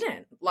I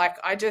didn't. Like,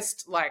 I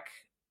just, like,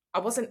 I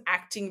wasn't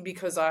acting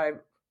because I,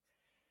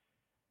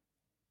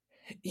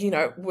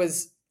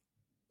 was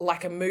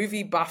like a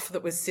movie buff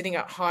that was sitting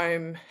at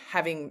home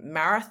having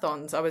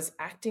marathons. I was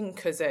acting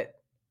because it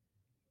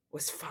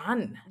was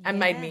fun and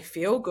made me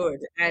feel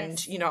good.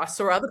 And, I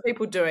saw other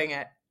people doing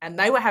it and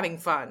they were having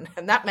fun,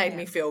 and that made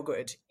me feel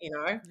good,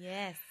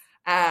 Yes.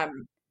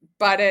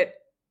 But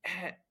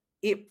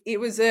it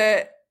was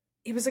a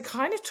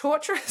kind of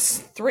torturous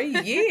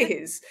 3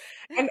 years.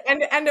 And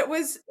it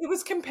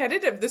was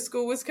competitive. The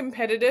school was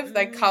competitive.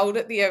 They culled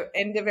at the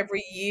end of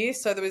every year.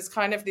 So there was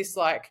kind of this,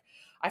 like,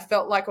 I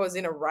felt like I was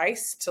in a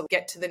race to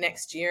get to the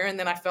next year. And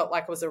then I felt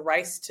like it was a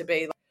race to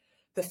be like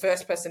the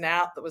first person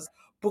out that was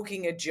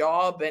booking a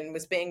job and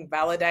was being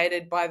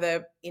validated by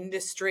the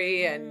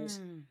industry.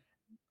 And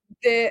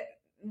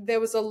there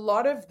was a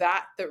lot of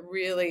that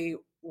really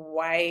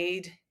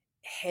weighed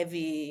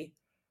heavy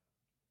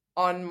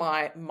on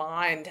my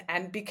mind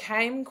and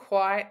became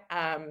quite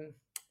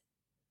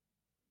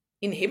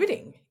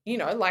inhibiting,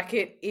 like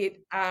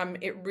it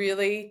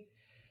really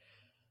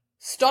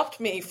stopped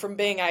me from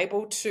being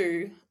able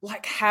to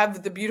like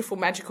have the beautiful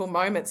magical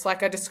moments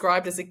like I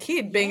described as a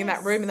kid, being in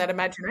that room in that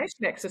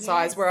imagination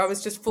exercise where I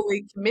was just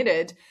fully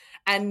committed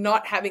and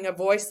not having a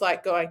voice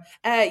like going,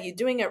 you're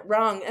doing it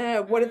wrong.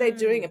 What are they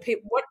doing? And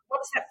people, what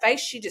was that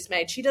face she just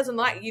made? She doesn't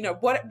like,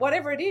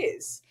 whatever it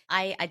is.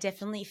 I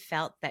definitely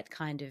felt that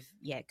kind of,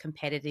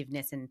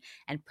 competitiveness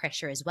and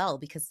pressure as well,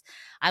 because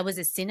I was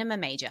a cinema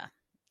major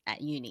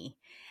at uni.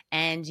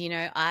 And,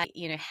 I,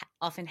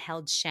 often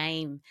held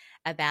shame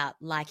about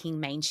liking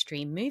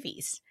mainstream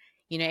movies.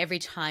 Every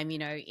time,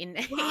 in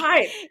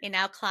Right. in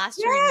our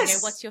classroom,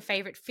 Yes. what's your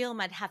favorite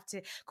film? I'd have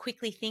to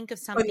quickly think of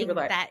Totally something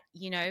relate. that,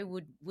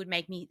 would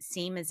make me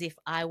seem as if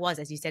I was,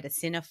 as you said, a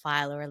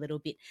cinephile or a little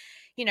bit,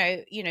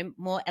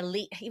 more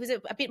elite. He was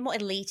a bit more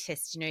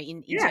elitist,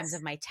 in Yes. terms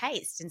of my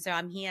taste. And so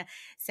I'm here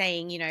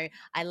saying,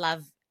 I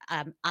love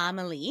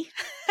Amelie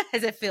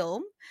as a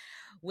film,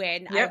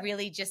 when I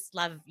really just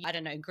love, I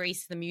don't know,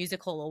 Grease the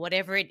musical or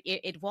whatever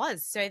it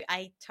was. So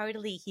I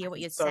totally hear what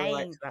you're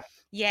saying.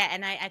 Yeah,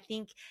 and I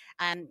think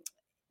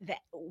that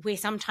we're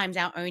sometimes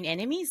our own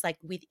enemies, like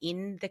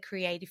within the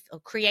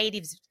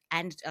creatives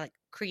and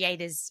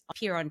creators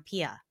peer on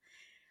peer.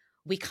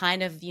 We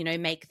kind of,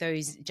 make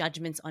those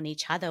judgments on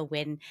each other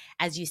when,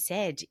 as you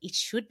said, it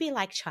should be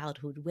like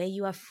childhood where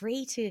you are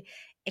free to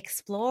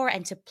explore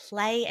and to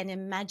play and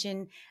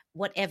imagine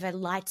whatever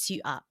lights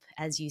you up,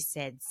 as you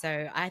said.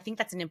 So I think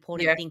that's an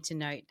important thing to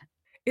note.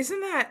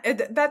 Isn't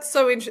that's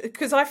so interesting?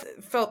 Because I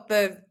felt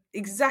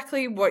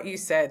exactly what you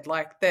said,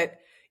 like that,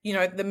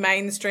 the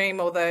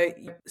mainstream or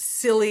the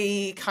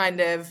silly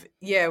kind of,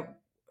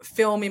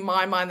 film in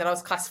my mind that I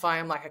was classifying,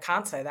 I'm like, I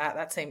can't say that.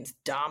 That seems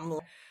dumb.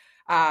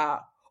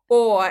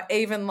 Or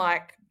even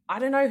like, I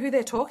don't know who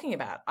they're talking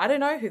about. I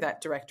don't know who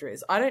that director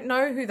is. I don't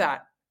know who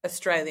that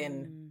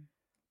Australian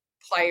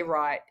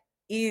playwright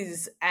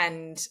is.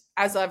 And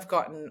as I've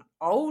gotten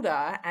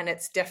older, and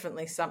it's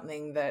definitely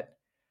something that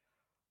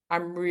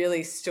I'm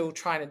really still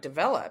trying to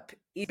develop,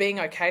 is being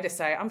okay to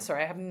say, I'm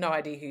sorry, I have no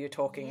idea who you're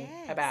talking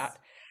about.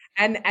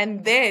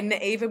 And then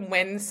even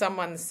when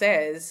someone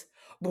says,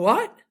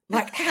 what?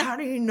 Like, how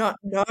do you not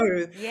know?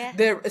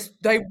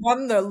 They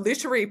won the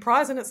literary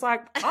prize. And it's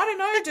like, I don't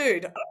know,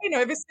 dude. I've been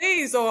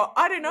overseas, or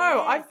I don't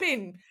know. I've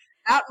been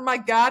out in my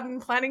garden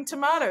planting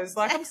tomatoes.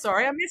 Like, I'm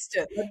sorry, I missed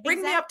it. Like,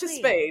 bring me up to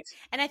speed.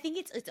 And I think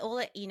it's all,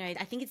 I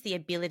think it's the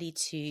ability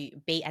to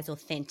be as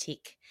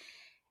authentic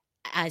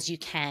as you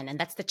can. And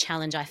that's the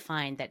challenge I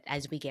find, that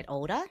as we get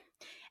older,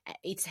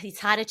 it's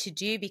harder to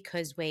do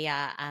because we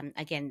are,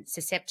 again,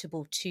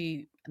 susceptible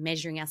to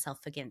measuring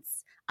ourselves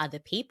against other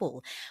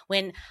people.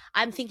 When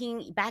I'm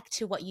thinking back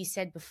to what you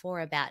said before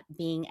about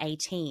being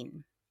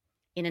 18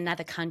 in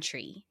another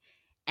country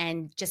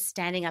and just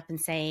standing up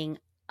and saying,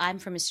 I'm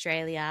from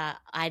Australia,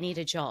 I need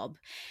a job.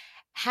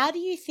 How do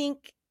you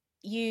think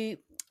you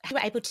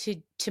were able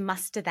to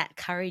muster that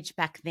courage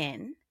back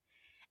then?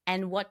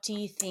 And what do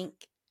you think,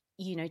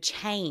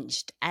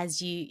 changed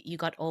as you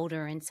got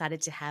older and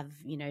started to have,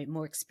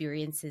 more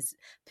experiences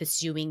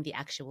pursuing the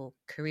actual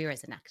career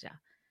as an actor?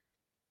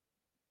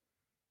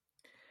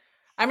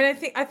 I mean,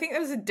 I think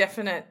there was a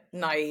definite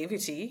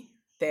naivety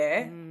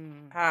there.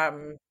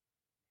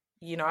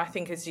 I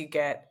think as you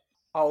get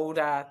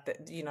older,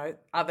 that,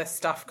 other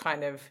stuff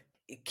kind of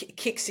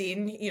kicks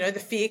in, the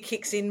fear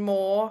kicks in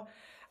more,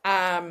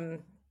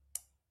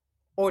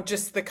 or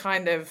just the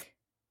kind of,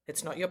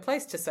 it's not your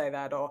place to say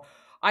that, or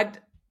I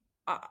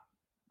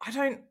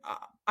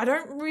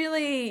don't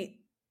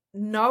really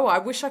know. I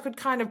wish I could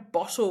kind of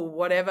bottle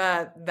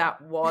whatever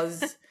that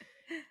was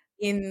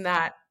in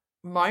that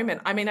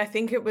moment. I mean, I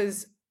think it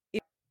was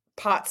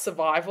part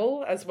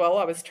survival as well.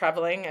 I was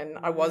traveling and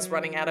I was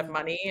running out of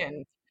money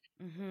and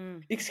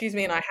excuse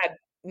me, and I had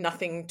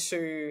nothing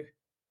to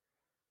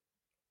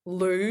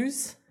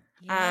lose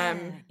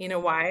in a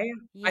way.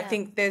 I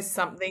think there's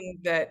something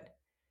that,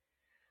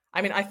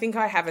 I mean, I think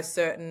I have a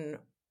certain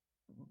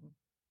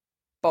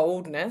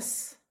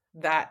boldness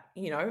that,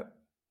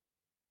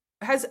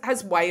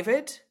 has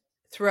wavered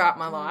throughout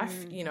my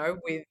life,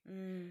 with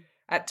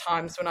at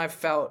times when I've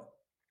felt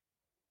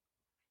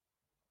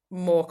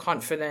more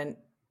confident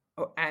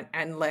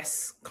and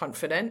less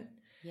confident.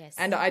 Yes.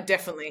 And I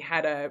definitely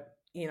had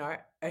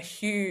a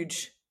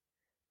huge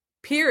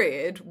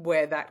period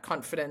where that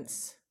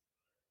confidence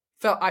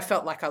I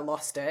felt like I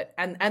lost it.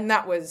 And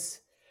that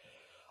was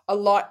a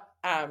lot,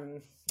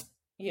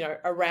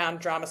 around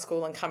drama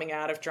school and coming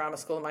out of drama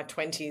school in my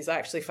 20s. I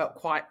actually felt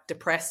quite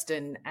depressed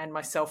and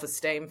my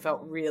self-esteem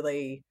felt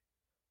really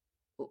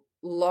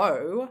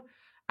low.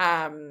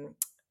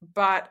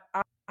 But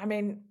I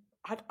mean,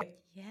 I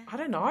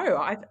don't know.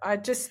 I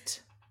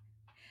just,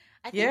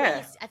 I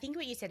think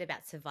what you said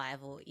about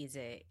survival is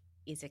a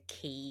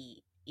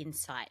key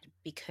insight,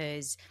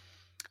 because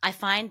I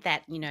find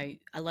that,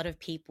 a lot of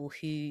people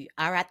who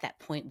are at that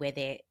point where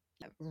they're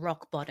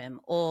rock bottom,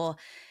 or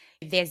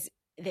there's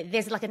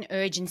like an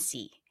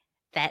urgency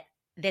that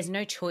there's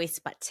no choice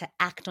but to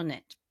act on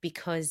it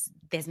because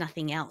there's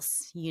nothing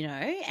else,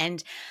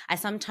 and I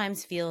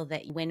sometimes feel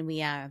that when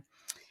we are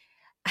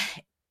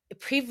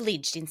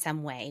privileged in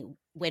some way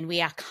when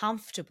we are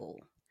comfortable.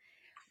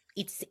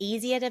 It's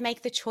easier to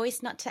make the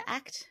choice not to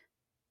act.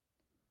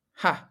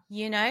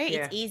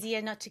 It's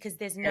easier not to, because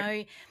there's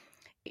no,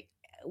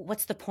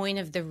 what's the point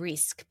of the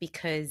risk?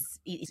 Because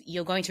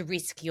you're going to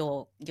risk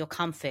your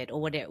comfort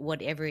or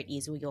whatever it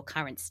is, or your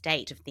current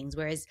state of things.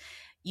 Whereas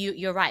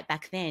you're right,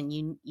 back then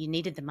you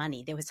needed the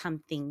money. There was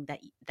something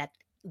that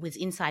was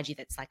inside you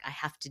that's like, I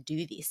have to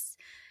do this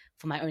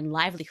for my own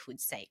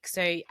livelihood's sake.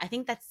 So I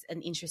think that's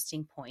an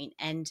interesting point.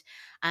 And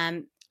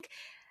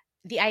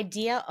the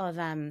idea of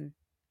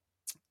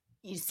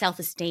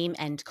self-esteem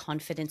and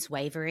confidence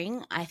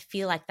wavering, I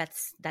feel like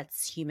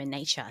that's human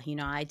nature.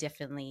 I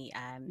definitely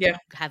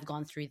have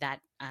gone through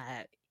that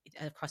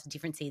across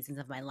different seasons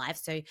of my life.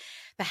 So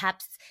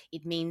perhaps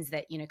it means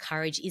that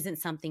courage isn't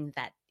something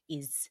that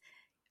is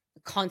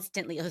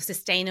constantly or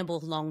sustainable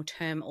long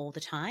term all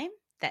the time,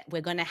 that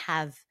we're going to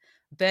have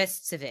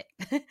bursts of it.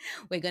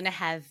 We're going to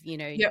have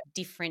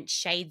different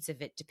shades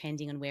of it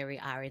depending on where we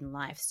are in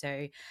life.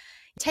 So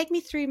take me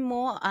through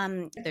more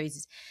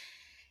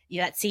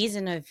that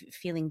season of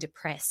feeling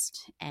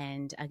depressed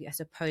and I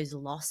suppose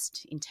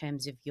lost in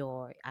terms of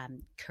your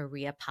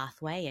career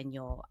pathway and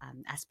your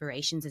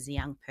aspirations as a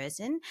young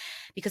person,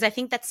 because I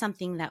think that's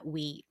something that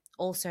we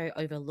also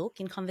overlook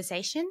in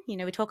conversation.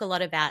 We talk a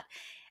lot about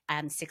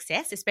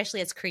success,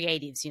 especially as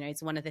creatives.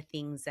 It's one of the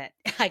things that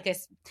I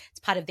guess it's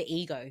part of the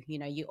ego.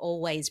 You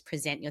always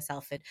present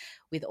yourself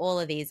with all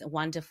of these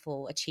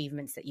wonderful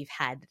achievements that you've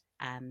had,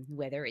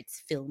 whether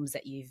it's films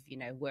that you've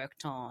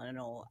worked on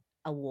or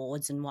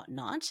awards and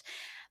whatnot.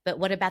 But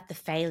what about the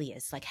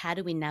failures? Like, how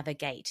do we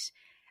navigate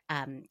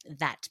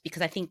that?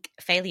 Because I think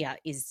failure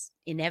is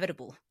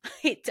inevitable.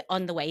 It's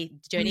on the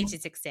journey to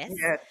success.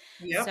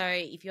 Yeah. So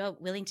if you're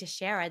willing to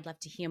share, I'd love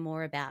to hear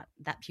more about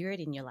that period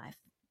in your life.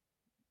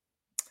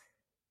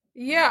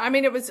 Yeah, I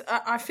mean,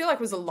 I feel like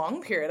it was a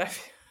long period. I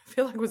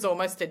feel like it was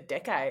almost a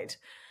decade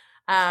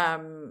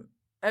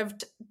of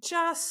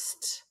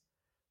just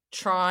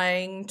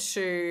trying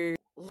to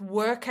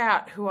work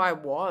out who I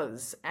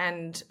was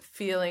and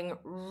feeling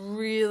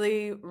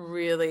really,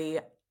 really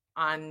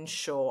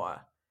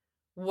unsure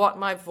what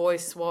my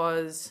voice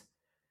was,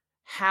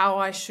 how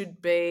I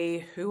should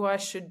be, who I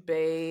should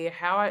be,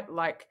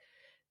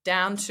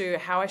 down to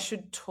how I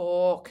should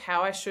talk,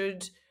 how I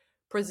should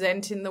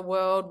present in the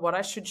world, what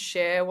I should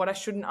share, what I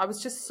shouldn't. I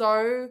was just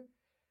so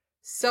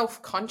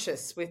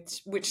self-conscious,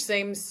 which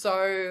seems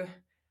so,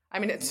 I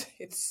mean, it's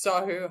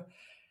so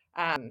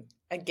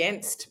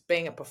against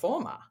being a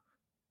performer,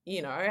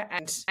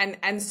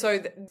 and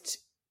so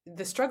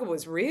the struggle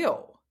was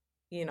real,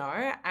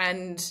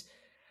 and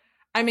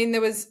I mean, there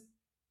was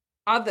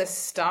other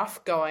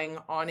stuff going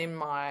on in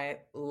my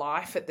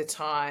life at the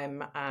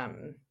time,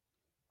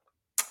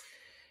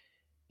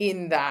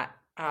 in that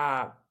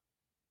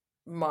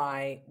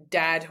my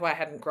dad, who I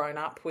hadn't grown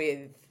up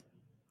with,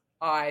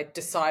 I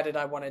decided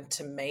I wanted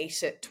to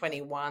meet at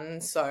 21.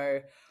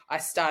 So I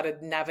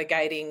started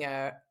navigating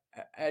a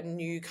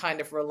new kind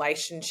of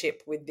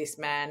relationship with this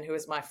man who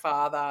was my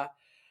father,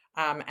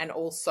 and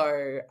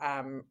also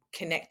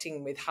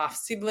connecting with half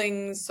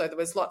siblings. So there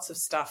was lots of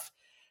stuff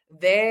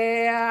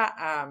there.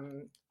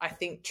 I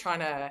think trying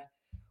to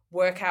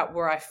work out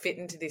where I fit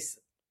into this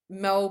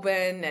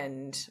Melbourne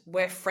and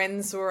where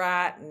friends were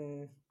at.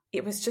 And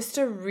it was just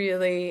a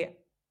really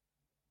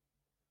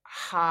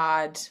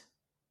hard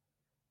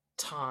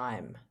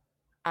time.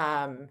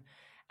 And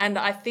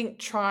I think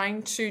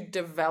trying to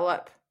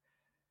develop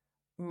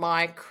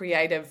my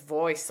creative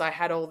voice, I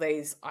had all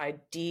these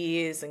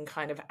ideas and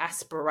kind of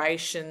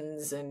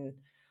aspirations, and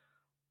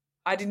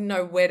I didn't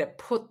know where to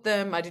put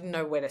them. I didn't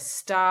know where to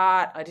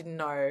start. I didn't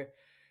know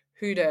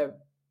who to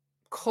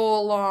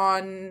call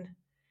on.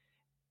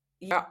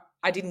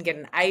 I didn't get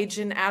an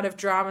agent out of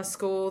drama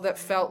school. That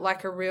felt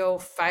like a real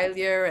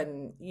failure.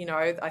 And,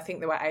 I think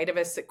there were 8 of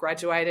us that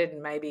graduated,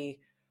 and maybe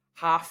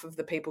half of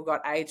the people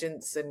got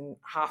agents and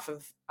half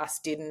of us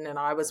didn't. And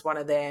I was one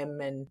of them.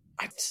 And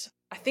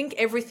I think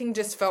everything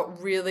just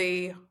felt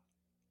really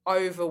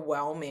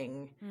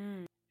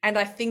overwhelming. And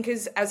I think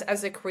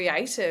as a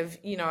creative,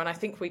 and I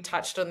think we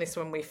touched on this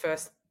when we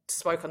first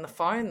spoke on the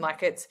phone,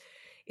 like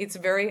it's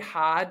very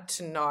hard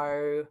to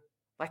know,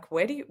 like,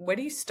 where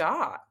do you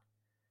start?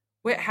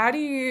 How do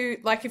you,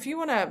 like, if you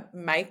want to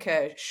make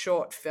a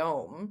short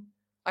film,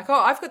 like, oh,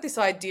 I've got this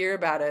idea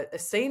about a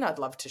scene I'd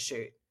love to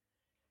shoot.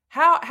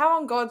 How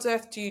on God's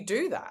earth do you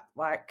do that?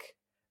 Like,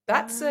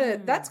 that's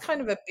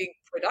kind of a big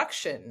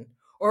production,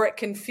 or it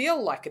can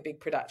feel like a big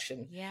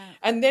production. Yeah.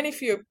 And then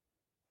if you're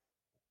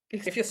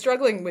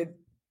struggling with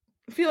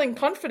feeling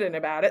confident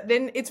about it,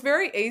 then it's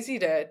very easy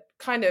to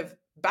kind of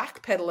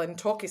backpedal and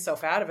talk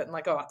yourself out of it, and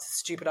like, oh, it's a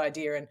stupid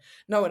idea and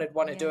no one would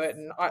want to do it,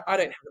 and I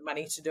don't have the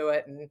money to do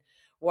it, and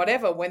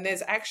whatever. When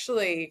there's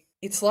actually,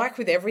 it's like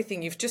with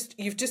everything, you've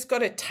just got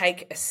to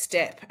take a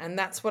step. And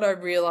that's what I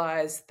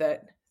realized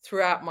that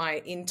throughout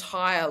my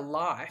entire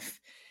life,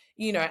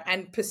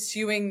 and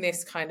pursuing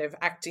this kind of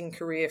acting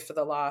career for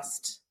the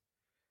last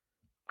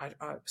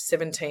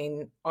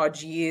 17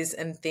 odd years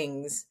and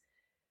things,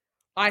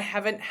 I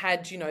haven't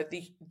had,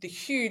 the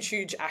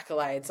huge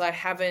accolades. I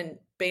haven't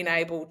been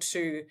able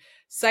to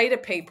say to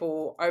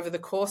people over the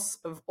course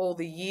of all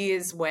the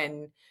years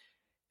when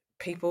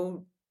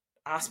people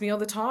ask me all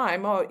the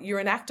time, "Oh, you're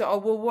an actor. Oh,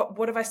 well,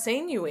 what have I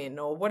seen you in,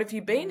 or what have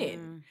you been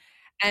in?"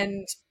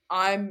 And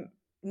I'm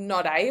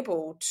not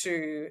able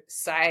to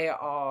say,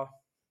 "Oh,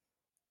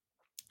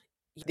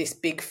 this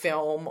big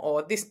film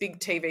or this big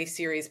TV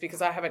series,"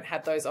 because I haven't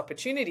had those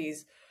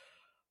opportunities.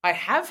 I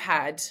have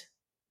had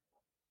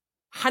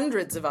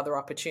hundreds of other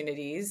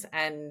opportunities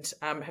and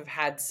have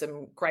had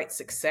some great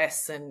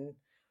success and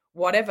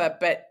whatever.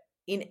 But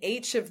in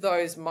each of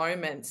those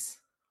moments,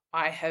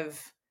 I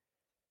have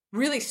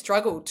really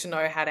struggled to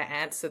know how to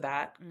answer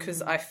that,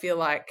 because I feel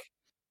like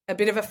a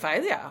bit of a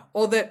failure,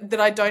 or that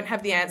I don't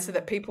have the answer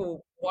that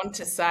people want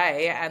to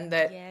say, and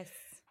that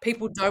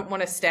people don't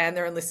want to stand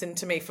there and listen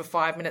to me for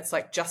 5 minutes,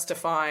 like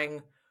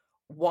justifying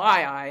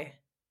why I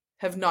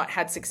have not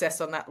had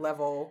success on that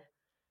level,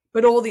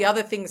 but all the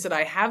other things that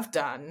I have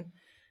done.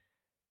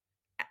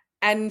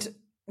 And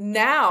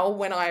now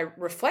when I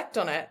reflect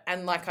on it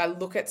and like I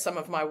look at some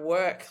of my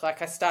work,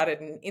 like I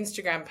started an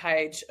Instagram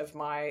page of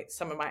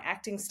some of my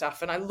acting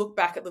stuff, and I look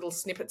back at little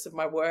snippets of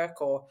my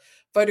work or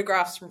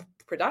photographs from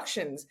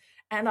productions,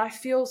 and I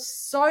feel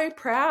so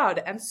proud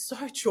and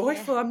so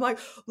joyful. I'm like,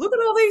 look at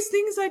all these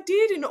things I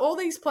did in all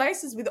these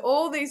places with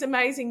all these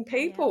amazing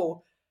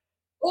people,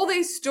 all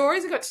these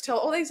stories I got to tell,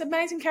 all these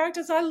amazing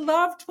characters. I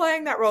loved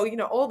playing that role,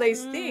 all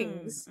these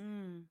things.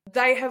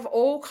 They have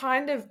all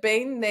kind of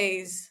been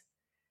these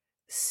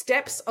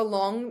steps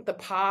along the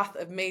path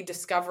of me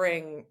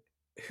discovering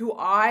who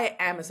I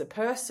am as a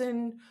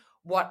person,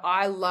 what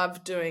I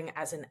love doing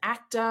as an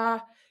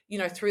actor.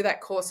 Through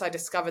that course, I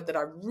discovered that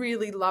I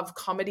really love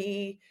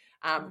comedy,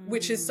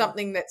 which is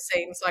something that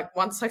seems like,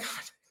 once I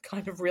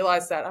kind of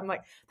realized that, I'm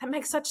like, that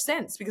makes such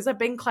sense, because I've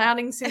been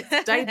clowning since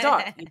day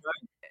dot,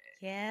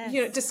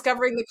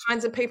 discovering the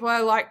kinds of people I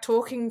like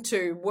talking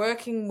to,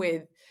 working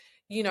with,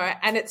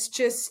 and it's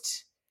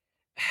just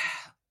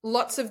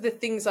lots of the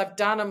things I've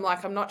done, I'm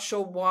like, I'm not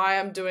sure why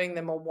I'm doing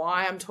them, or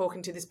why I'm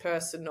talking to this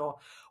person, or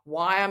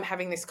why I'm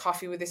having this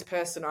coffee with this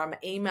person, or I'm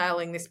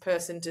emailing this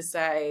person to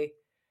say,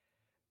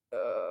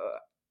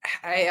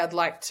 hey, I'd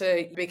like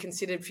to be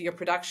considered for your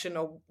production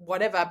or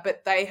whatever.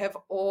 But they have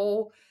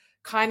all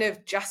kind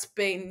of just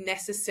been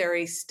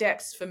necessary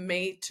steps for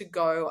me to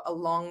go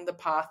along the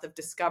path of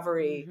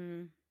discovery,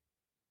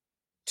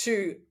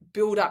 to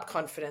build up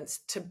confidence,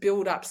 to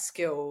build up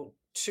skill,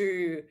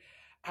 to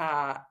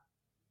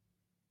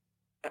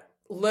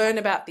learn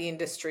about the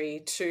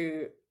industry,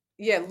 to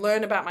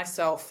learn about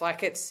myself.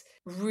 Like, it's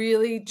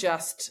really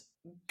just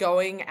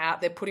going out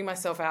there, putting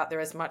myself out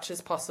there as much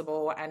as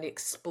possible, and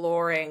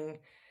exploring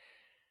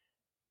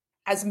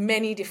as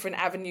many different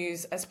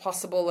avenues as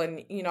possible.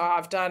 And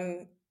I've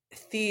done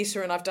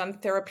theatre, and I've done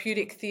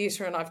therapeutic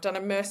theatre, and I've done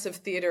immersive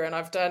theatre, and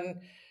I've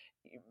done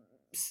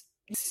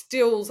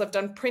stills, I've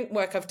done print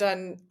work, I've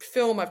done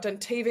film, I've done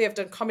TV, I've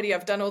done comedy,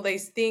 I've done all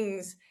these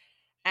things.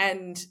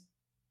 And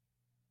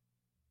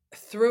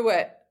through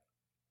it,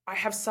 I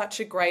have such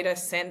a greater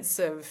sense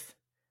of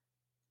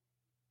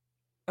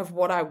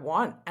what I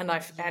want, and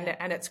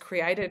and it's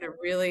created a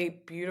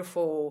really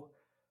beautiful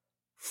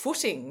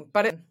footing.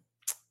 But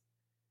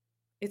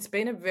it's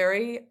been a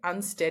very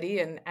unsteady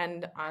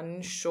and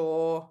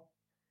unsure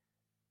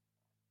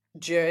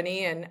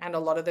journey, and a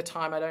lot of the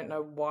time I don't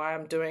know why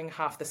I'm doing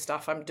half the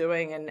stuff I'm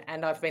doing,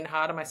 and I've been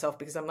hard on myself,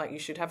 because I'm like, you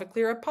should have a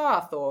clearer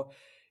path, or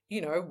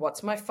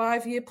what's my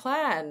 5-year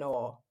plan,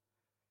 or.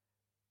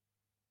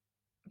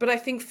 But I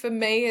think for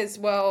me as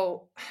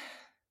well,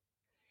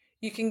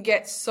 you can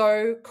get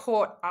so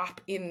caught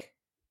up in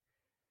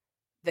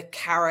the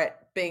carrot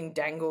being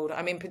dangled.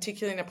 I mean,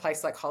 particularly in a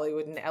place like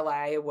Hollywood and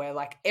LA, where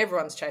like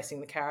everyone's chasing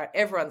the carrot,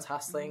 everyone's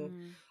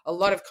hustling. A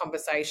lot of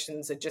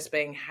conversations are just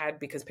being had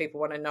because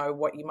people want to know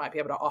what you might be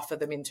able to offer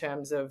them in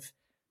terms of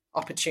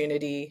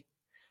opportunity.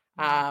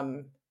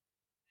 And,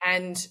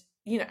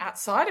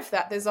 outside of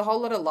that, there's a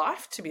whole lot of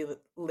life to be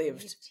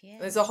lived.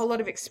 There's a whole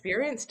lot of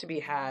experience to be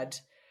had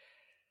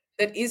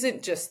that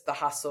isn't just the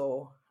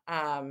hustle.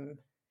 And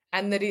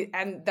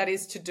that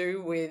is to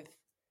do with,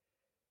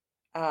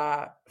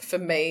 for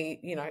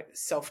me,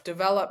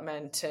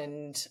 self-development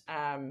and,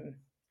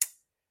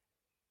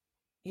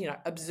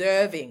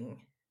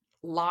 observing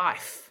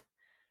life,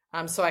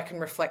 so I can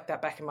reflect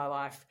that back in my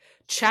life,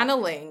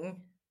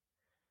 channeling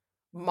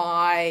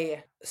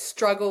my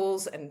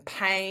struggles and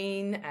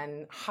pain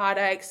and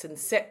heartaches and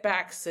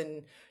setbacks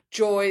and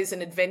joys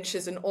and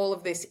adventures and all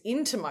of this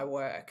into my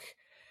work.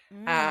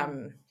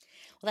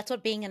 Well, that's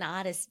what being an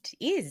artist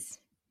is,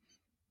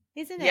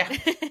 isn't it?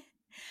 Yeah.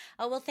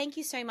 Oh, well, thank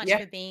you so much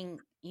for being,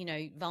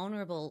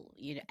 vulnerable,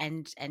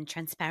 and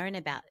transparent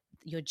about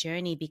your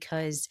journey,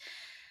 because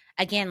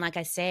again, like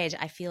I said,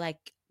 I feel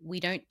like we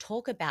don't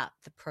talk about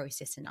the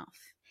process enough.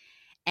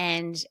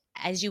 And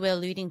as you were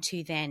alluding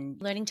to then,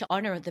 learning to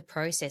honor the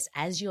process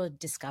as you're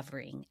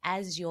discovering,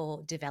 as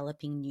you're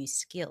developing new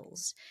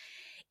skills,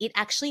 it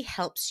actually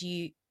helps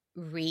you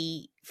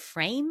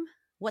reframe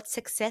what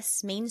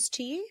success means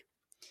to you.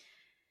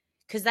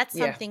 because that's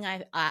Yeah. something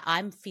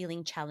I'm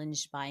feeling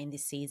challenged by in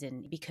this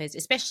season, because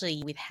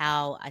especially with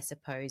how I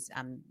suppose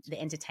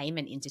the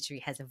entertainment industry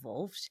has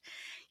evolved,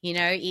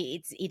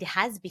 it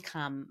has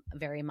become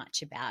very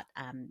much about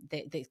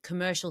the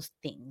commercial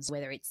things,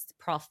 whether it's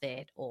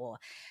profit or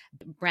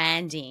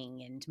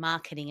branding and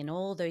marketing and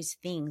all those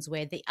things,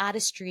 where the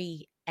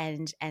artistry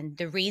and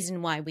the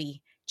reason why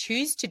we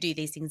choose to do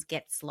these things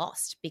gets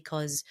lost,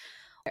 because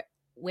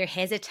we're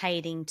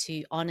hesitating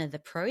to honor the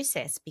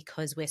process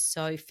because we're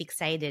so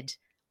fixated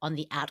on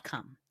the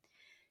outcome.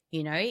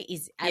 Am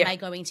I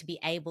going to be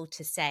able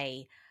to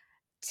say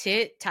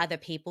to other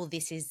people,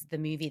 this is the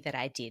movie that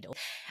I did?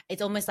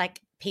 It's almost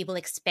like people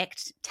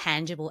expect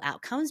tangible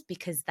outcomes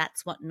because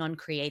that's what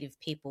non-creative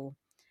people,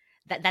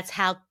 that's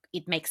how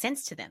it makes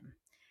sense to them.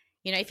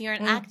 If you're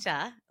an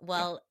actor,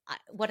 well,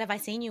 what have I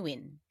seen you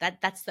in?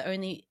 That's the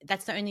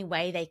only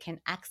way they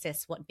can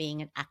access what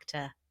being an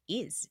actor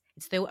is.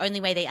 It's the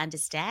only way they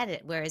understand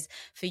it. Whereas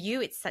for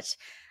you, it's such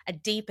a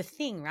deeper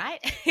thing, right?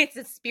 It's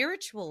a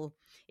spiritual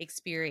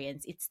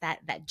experience. It's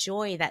that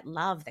joy, that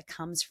love that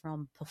comes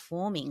from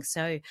performing.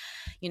 So,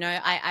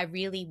 I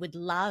really would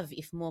love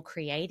if more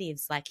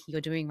creatives like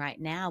you're doing right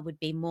now would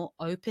be more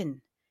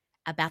open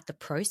about the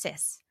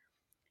process,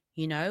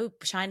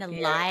 shine a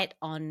light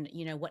on,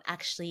 what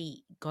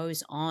actually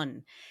goes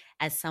on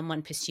as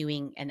someone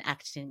pursuing an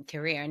acting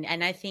career.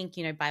 And I think,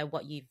 by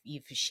what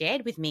you've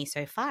shared with me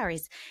so far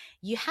is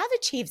you have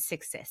achieved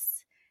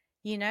success,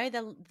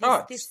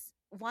 this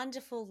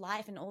wonderful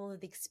life and all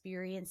of the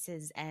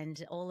experiences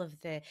and all of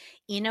the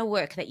inner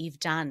work that you've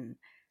done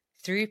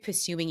through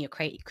pursuing your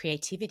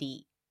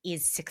creativity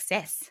is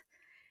success.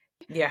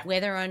 Yeah.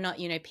 Whether or not,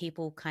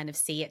 people kind of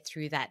see it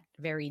through that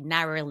very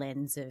narrow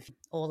lens of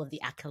all of the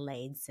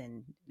accolades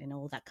and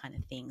all that kind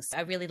of things. So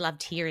I really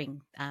loved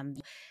hearing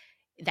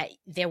that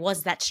there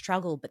was that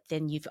struggle, but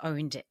then you've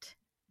owned it.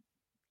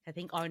 I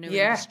think honoring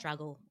the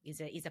struggle is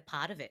a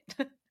part of it.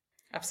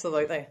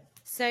 Absolutely.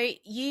 So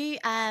you,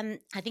 I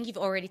think you've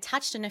already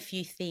touched on a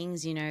few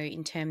things,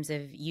 in terms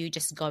of you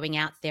just going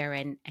out there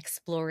and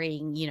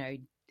exploring,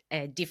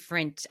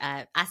 different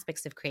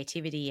aspects of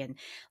creativity and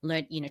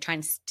learn,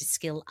 trying to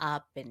skill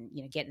up and,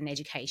 get an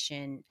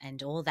education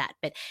and all that.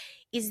 But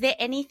is there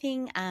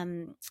anything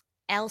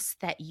else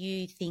that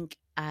you think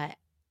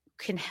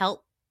can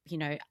help,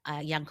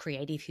 a young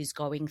creative who's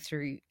going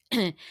through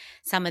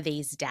some of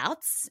these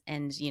doubts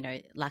and,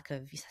 lack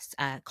of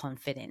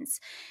confidence?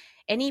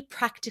 Any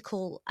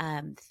practical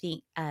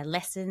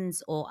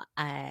lessons or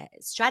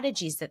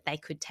strategies that they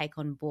could take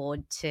on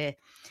board to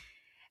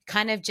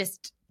kind of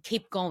just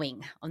keep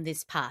going on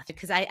this path?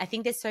 Because I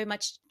think there's so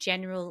much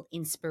general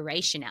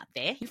inspiration out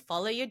there. You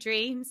follow your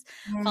dreams,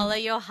 follow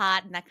your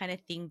heart and that kind of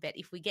thing. But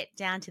if we get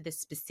down to the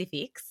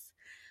specifics,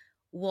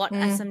 what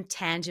are some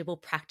tangible,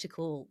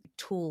 practical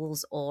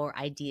tools or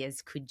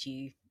ideas could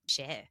you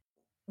share?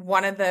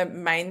 One of the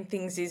main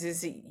things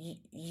is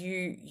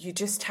you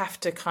just have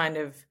to kind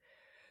of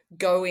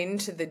go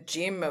into the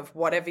gym of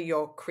whatever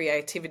your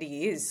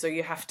creativity is. So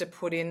you have to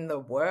put in the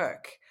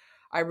work.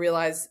 I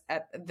realize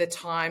at the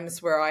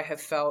times where I have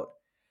felt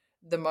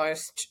the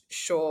most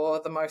sure,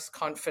 the most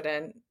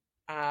confident,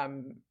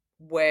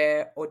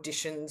 where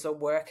auditions or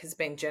work has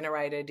been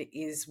generated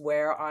is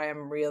where I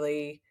am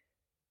really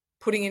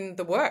putting in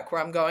the work,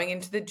 where I'm going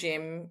into the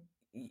gym,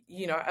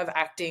 of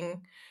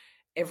acting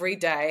every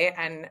day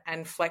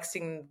and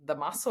flexing the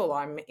muscle.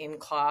 I'm in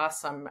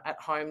class, I'm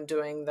at home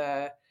doing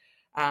the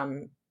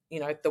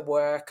the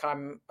work,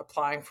 I'm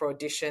applying for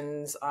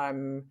auditions,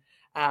 I'm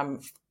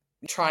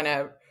trying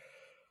to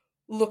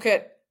look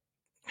at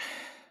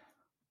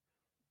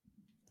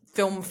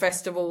film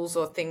festivals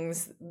or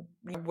things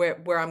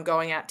where I'm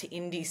going out to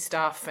indie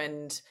stuff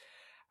and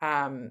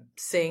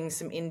seeing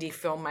some indie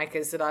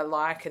filmmakers that I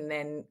like and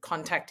then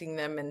contacting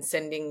them and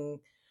sending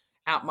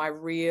out my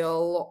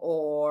reel,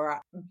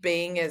 or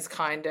being as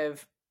kind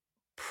of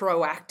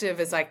proactive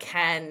as I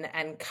can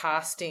and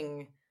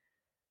casting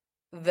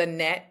the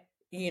net,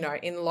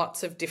 in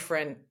lots of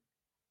different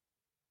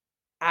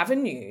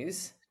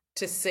avenues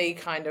to see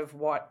kind of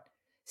what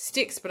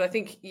sticks. But I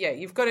think,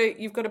 you've got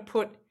to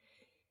put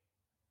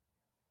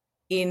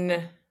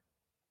in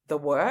the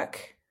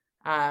work.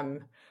 I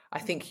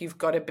think you've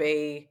got to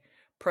be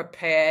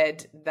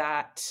prepared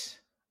that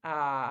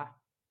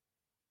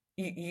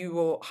you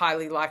will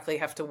highly likely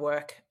have to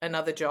work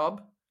another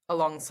job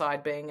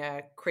alongside being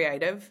a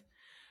creative,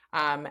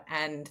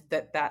 and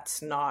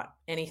that's not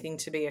anything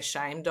to be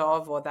ashamed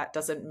of, or that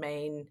doesn't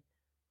mean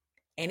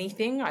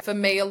anything. For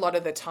me, a lot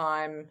of the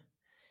time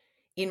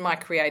in my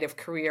creative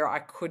career, I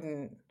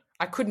couldn't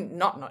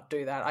not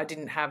do that. I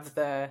didn't have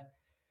the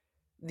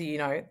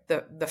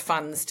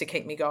funds to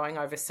keep me going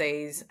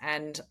overseas,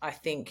 and I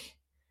think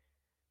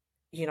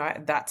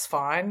that's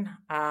fine.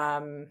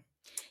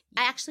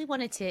 I actually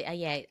wanted to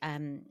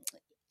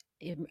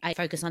I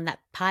focus on that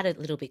part a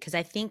little bit, because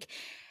I think,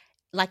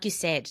 like you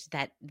said,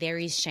 that there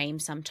is shame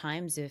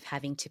sometimes of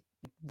having to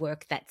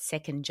work that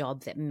second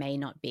job that may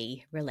not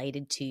be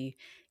related to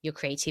your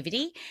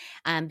creativity,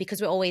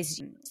 because we're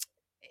always,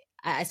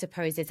 I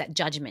suppose, there's that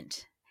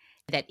judgment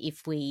that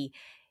if we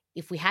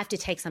have to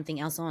take something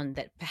else on,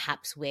 that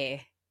perhaps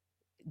we're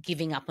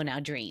giving up on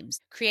our dreams.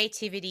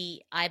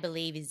 Creativity, I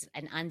believe, is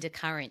an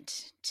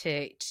undercurrent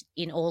to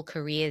in all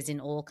careers,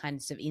 in all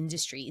kinds of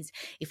industries,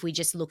 if we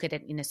just look at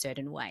it in a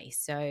certain way.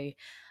 So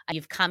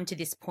you've come to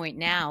this point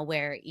now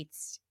where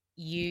it's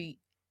you,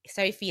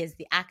 Sophie, as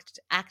the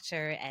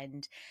actor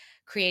and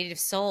creative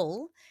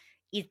soul.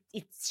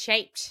 It's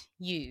shaped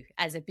you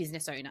as a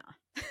business owner,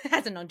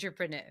 as an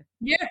entrepreneur.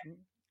 Yeah,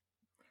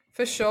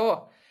 for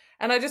sure.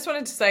 And I just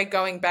wanted to say,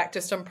 going back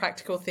to some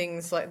practical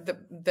things like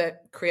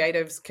that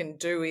creatives can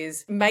do,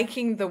 is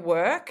making the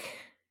work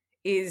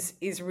is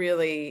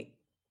really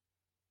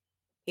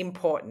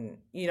important.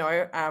 You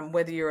know,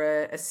 whether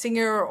you're a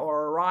singer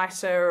or a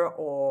writer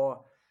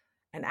or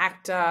an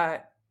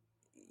actor,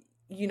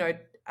 you know,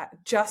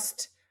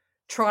 just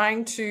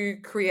trying to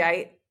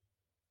create.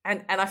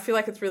 And I feel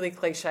like it's really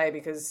cliche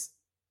because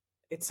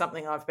it's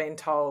something I've been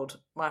told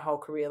my whole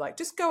career, like,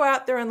 just go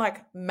out there and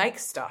like make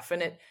stuff.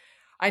 And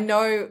I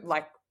know,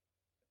 like,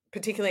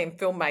 particularly in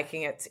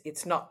filmmaking,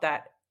 it's not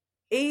that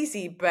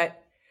easy,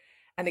 but,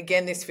 and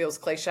again, this feels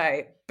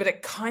cliche, but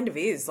it kind of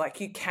is.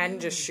 Like, you can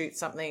just shoot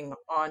something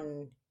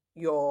on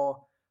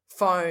your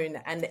phone.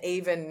 And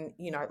even,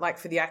 you know, like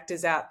for the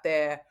actors out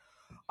there,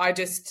 I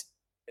just,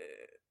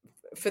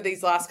 for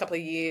these last couple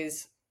of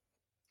years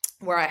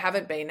where I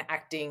haven't been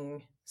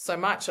acting so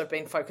much, I've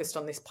been focused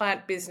on this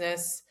plant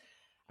business.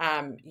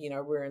 You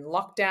know, we're in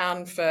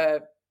lockdown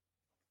for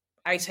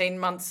 18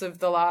 months of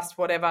the last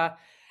whatever,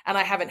 and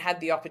I haven't had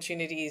the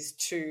opportunities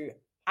to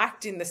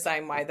act in the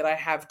same way that I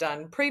have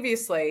done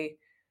previously.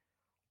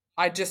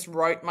 I just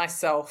wrote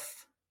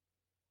myself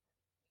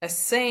a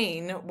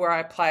scene where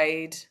I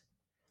played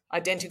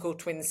identical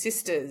twin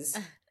sisters,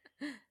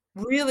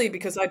 really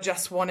because I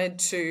just wanted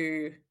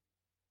to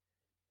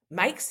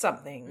make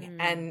something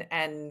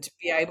and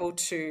be able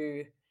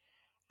to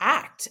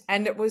act.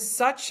 And it was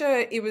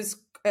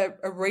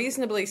a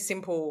reasonably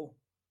simple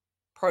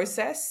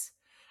process.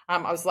 I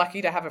was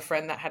lucky to have a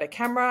friend that had a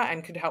camera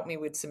and could help me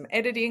with some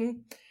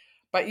editing,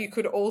 but you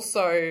could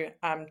also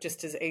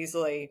just as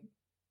easily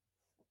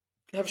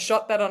have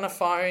shot that on a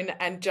phone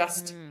and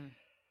just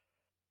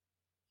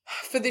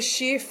for the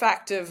sheer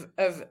fact of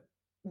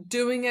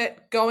doing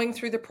it, going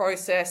through the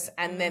process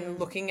and then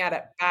looking at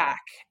it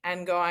back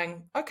and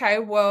going, okay,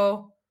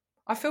 well,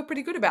 I feel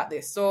pretty good about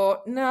this, or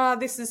no,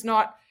 this is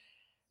not.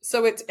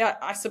 So it's,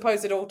 I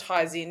suppose it all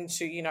ties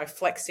into, you know,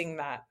 flexing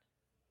that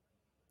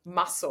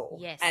muscle.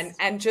 Yes.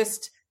 And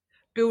just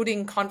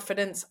building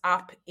confidence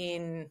up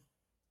in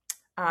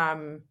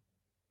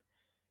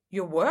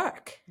your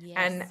work.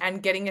 Yes.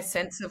 and getting a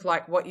sense of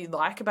like what you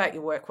like about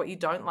your work, what you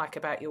don't like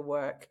about your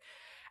work.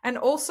 And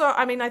also,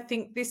 I mean, I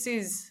think this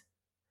is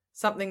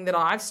something that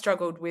I've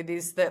struggled with,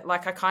 is that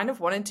like I kind of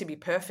wanted to be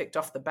perfect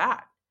off the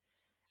bat.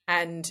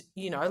 And,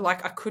 you know,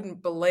 like I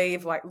couldn't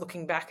believe, like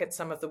looking back at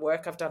some of the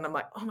work I've done, I'm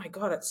like, oh my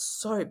God, it's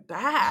so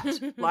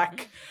bad.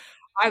 Like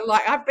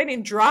I've been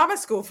in drama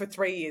school for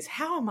 3 years.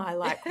 How am I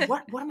like,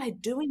 what am I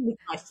doing with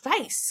my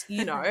face?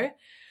 You know?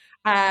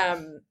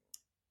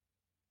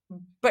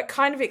 But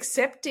kind of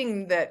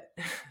accepting that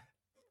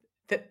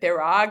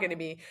there are going to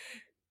be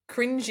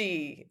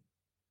cringy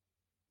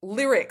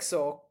lyrics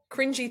or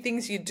cringy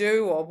things you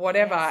do or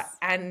whatever.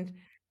 Yes.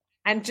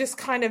 And just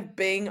kind of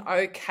being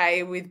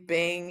okay with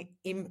being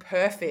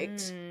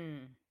imperfect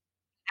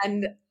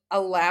and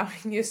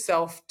allowing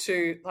yourself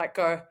to like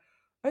go,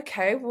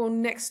 okay, well,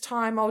 next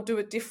time I'll do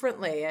it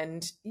differently.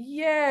 And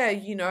yeah,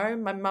 you know,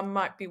 my mum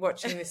might be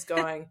watching this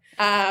going,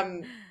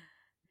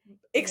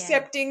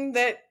 accepting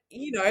that,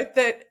 you know,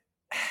 that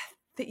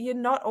you're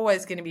not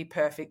always going to be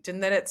perfect,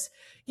 and that it's,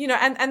 you know,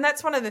 and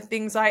that's one of the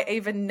things I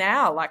even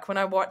now, like when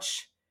I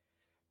watch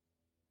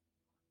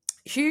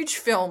huge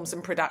films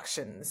and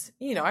productions,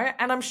 you know,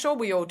 and I'm sure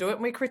we all do it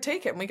and we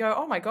critique it and we go,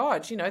 oh my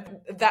God, you know,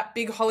 that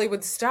big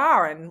Hollywood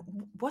star and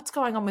what's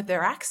going on with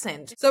their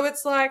accent. So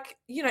it's like,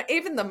 you know,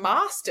 even the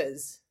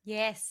masters.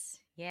 Yes.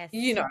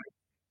 You know,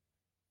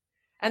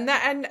 and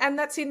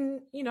that's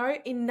in, you know,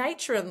 in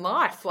nature and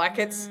life. Like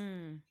it's,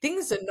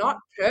 things are not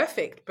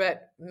perfect,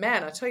 but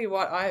man, I tell you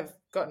what, I've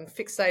gotten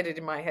fixated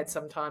in my head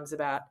sometimes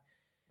about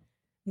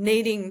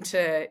needing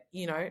to,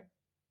 you know,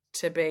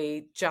 to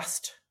be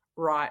just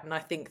right. And I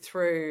think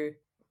through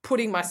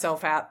putting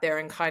myself out there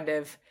and kind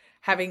of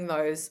having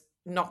those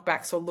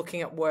knockbacks or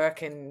looking at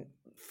work and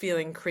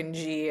feeling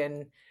cringy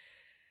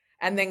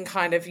and then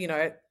kind of, you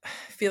know,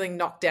 feeling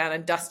knocked down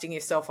and dusting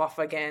yourself off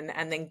again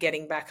and then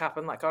getting back up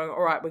and like going,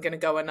 all right, we're going to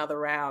go another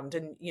round.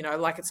 And, you know,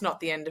 like it's not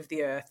the end of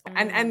the earth.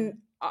 And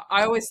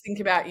I always think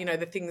about, you know,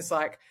 the things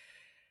like,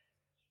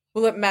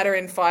 will it matter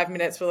in 5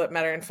 minutes? Will it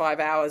matter in 5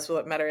 hours? Will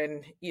it matter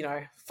in, you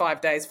know, 5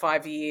 days,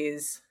 5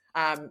 years?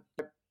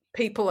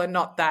 People are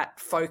not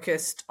that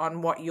focused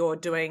on what you're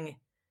doing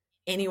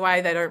anyway.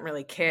 They don't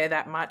really care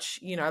that much.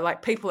 You know,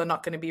 like people are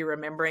not going to be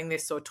remembering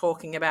this or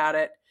talking about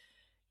it.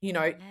 You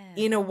know,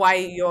 in a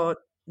way, you're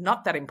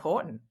not that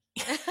important.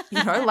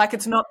 You know, like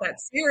it's not that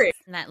serious.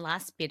 And that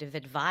last bit of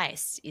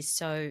advice is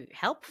so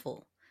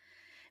helpful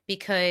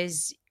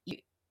because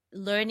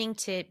learning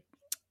to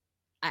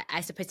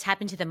I suppose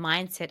tap into the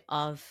mindset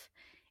of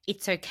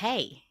it's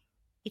okay.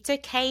 It's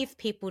okay if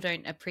people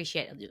don't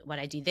appreciate what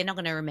I do. They're not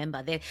going to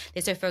remember. They're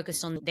so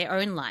focused on their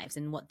own lives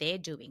and what they're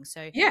doing.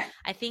 So Yeah.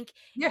 I think,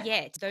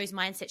 Yeah. those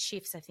mindset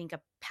shifts I think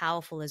are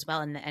powerful as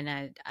well,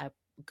 and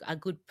are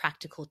good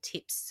practical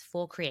tips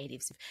for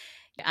creatives.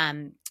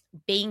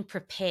 Being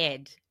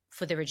prepared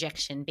for the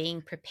rejection,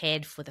 being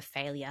prepared for the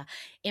failure,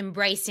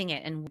 embracing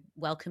it and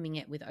welcoming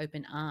it with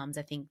open arms.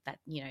 I think that,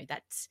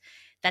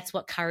 that's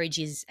what courage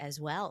is as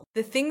well.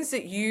 The things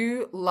that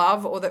you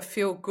love or that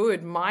feel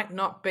good might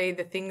not be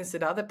the things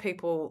that other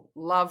people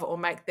love or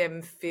make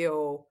them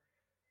feel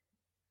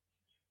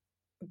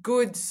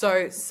good.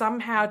 So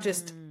somehow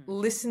just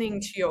listening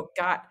to your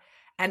gut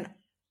and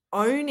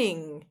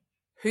owning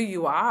who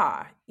you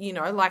are,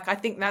 like I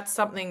think that's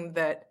something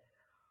that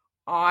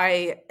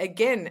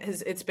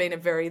it's been a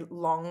very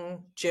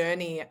long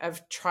journey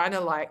of trying to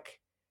like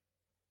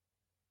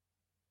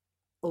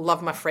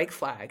love my freak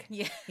flag,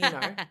 Yeah.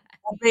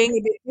 being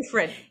a bit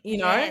different,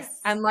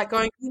 Yes. and like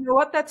going, you know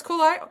what, that's cool.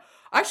 I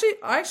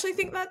actually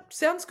think that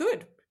sounds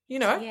good,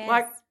 Yes.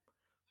 like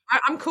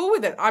I'm cool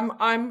with it.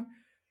 I'm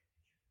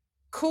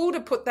cool to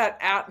put that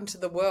out into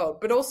the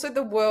world, but also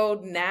the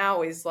world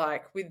now is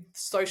like with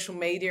social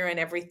media and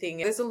everything.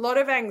 There's a lot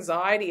of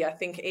anxiety, I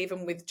think,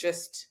 even with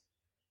just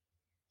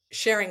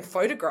sharing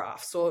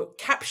photographs or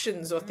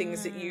captions or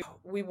things that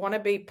we want to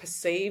be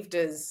perceived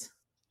as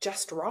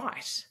just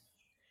right.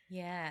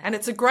 Yeah. And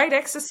it's a great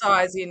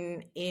exercise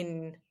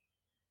in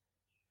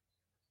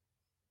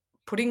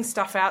putting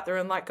stuff out there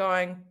and like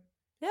going,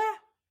 yeah,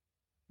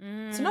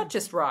 it's not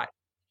just right.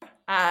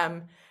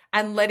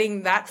 And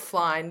letting that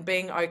fly and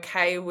being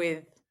okay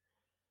with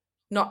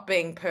not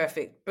being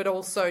perfect, but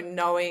also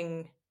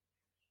knowing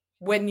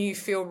when you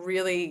feel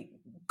really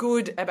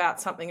good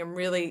about something and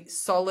really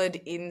solid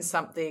in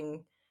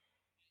something,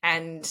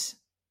 and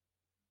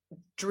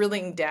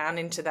drilling down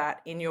into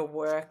that in your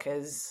work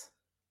as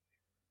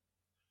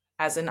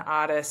an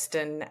artist,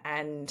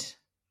 and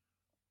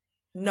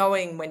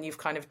knowing when you've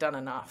kind of done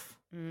enough.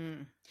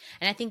 And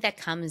I think that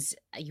comes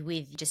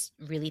with just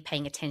really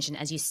paying attention,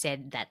 as you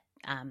said, that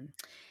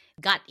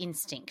gut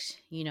instinct,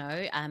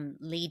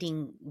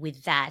 leading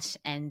with that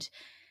and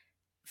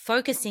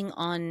focusing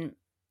on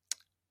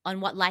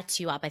what lights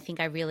you up. I think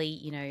I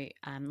really,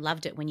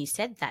 loved it when you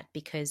said that,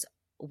 because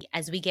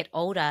as we get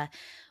older,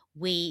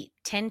 we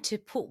tend to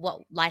put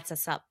what lights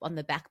us up on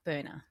the back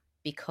burner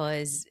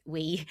because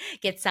we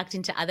get sucked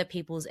into other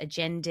people's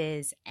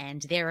agendas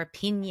and their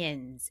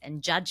opinions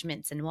and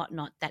judgments and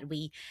whatnot, that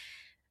we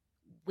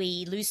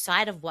lose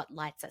sight of what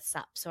lights us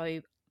up.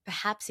 So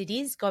perhaps it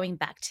is going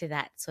back to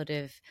that sort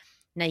of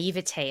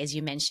naivete, as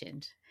you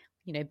mentioned,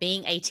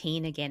 being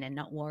 18 again and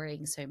not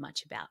worrying so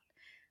much about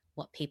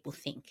what people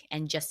think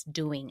and just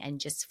doing and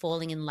just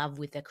falling in love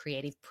with the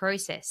creative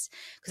process.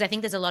 Because I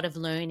think there's a lot of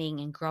learning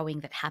and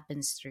growing that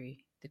happens through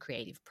the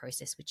creative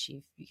process, which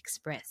you've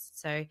expressed.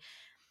 So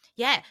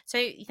yeah,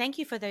 so thank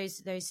you for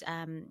those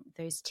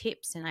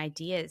tips and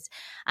ideas.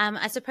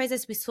 I suppose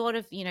as we sort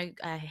of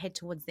head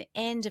towards the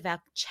end of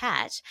our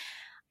chat,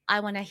 I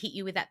want to hit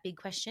you with that big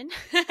question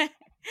that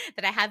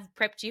I have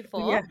prepped you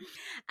for.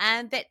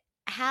 Yeah. But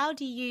how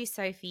do you,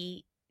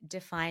 Sophie,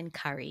 define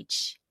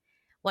courage?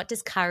 What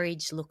does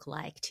courage look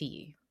like to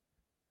you?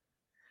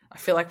 I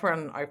feel like we're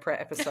on an Oprah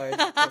episode.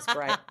 That's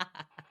great.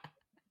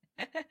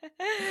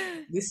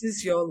 This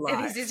is your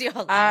life. This is your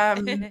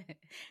life.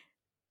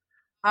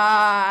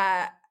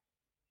 How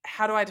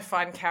do I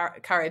define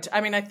courage?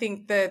 I mean, I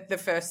think the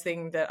first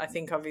thing that I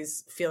think of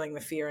is feeling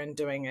the fear and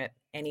doing it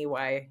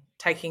anyway,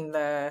 taking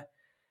the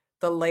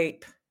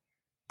leap,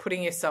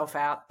 putting yourself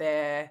out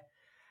there,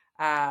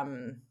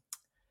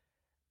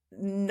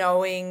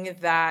 knowing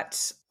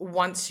that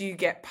once you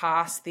get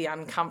past the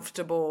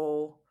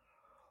uncomfortable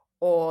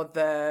or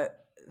the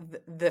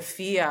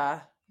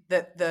fear,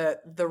 that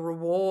the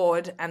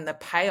reward and the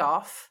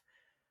payoff,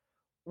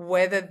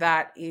 whether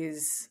that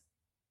is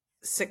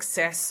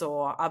success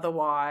or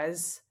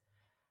otherwise,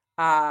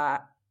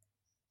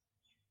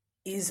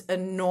 is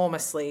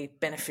enormously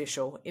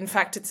beneficial. In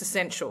fact, it's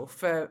essential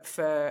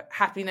for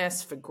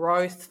happiness, for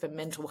growth, for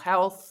mental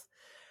health,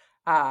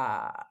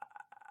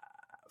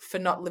 for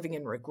not living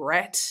in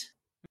regret.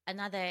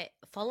 Another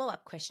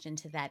follow-up question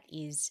to that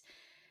is,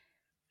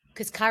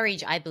 because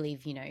courage, I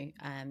believe,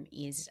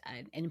 is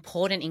an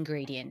important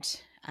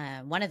ingredient,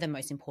 one of the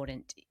most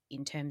important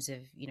in terms of,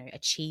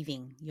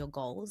 achieving your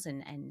goals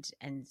and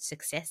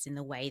success in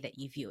the way that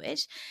you view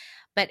it.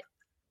 But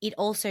it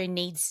also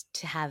needs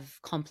to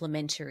have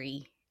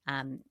complementary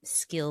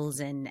skills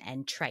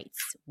and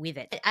traits with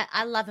it.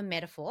 I love a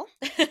metaphor.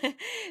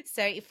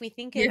 So if we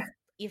think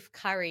of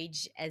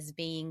courage as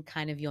being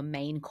kind of your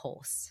main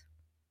course,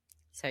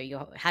 so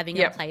you're having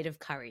a plate of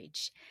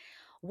courage,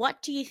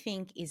 what do you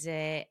think is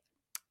a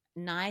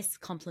nice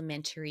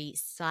complementary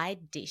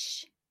side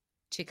dish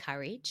to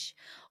courage,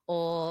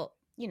 or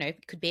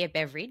it could be a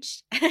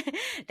beverage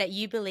that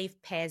you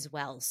believe pairs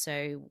well?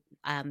 So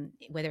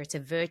whether it's a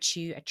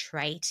virtue, a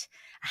trait,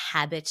 a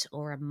habit,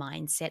 or a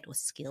mindset or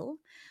skill,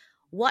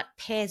 what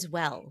pairs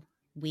well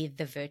with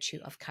the virtue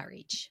of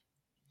courage?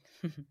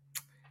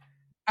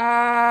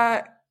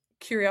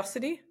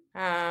 Curiosity,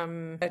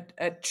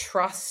 a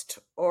trust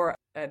or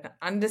an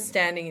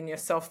understanding in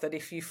yourself that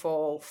if you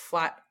fall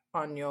flat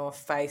on your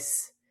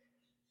face,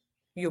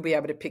 you'll be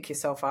able to pick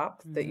yourself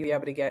up, that you'll be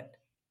able to get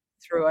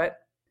through it.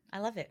 I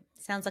love it.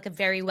 Sounds like a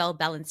very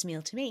well-balanced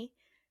meal to me.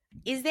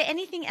 Is there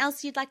anything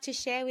else you'd like to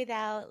share with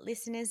our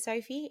listeners,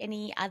 Sophie?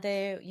 Any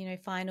other,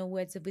 final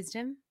words of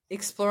wisdom?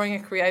 Exploring a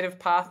creative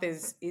path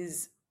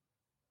is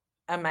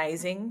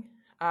amazing.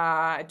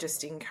 I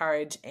just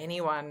encourage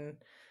anyone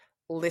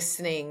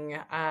listening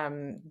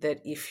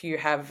that if you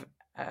have,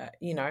 I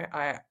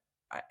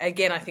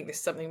think this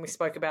is something we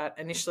spoke about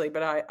initially,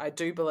 but I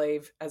do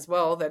believe as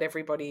well that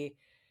everybody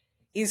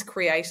is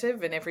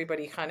creative and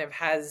everybody kind of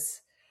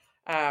has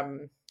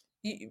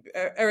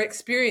are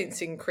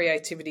experiencing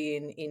creativity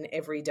in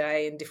every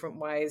day in different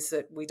ways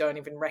that we don't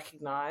even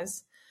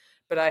recognize.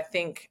 But I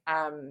think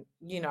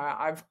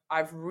I've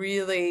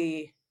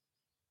really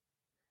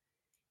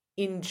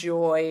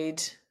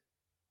enjoyed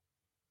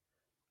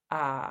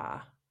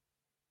my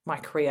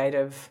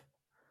creative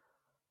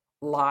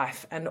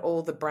life and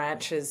all the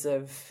branches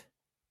of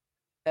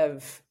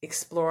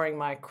exploring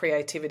my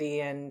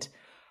creativity, and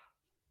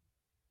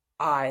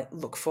I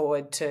look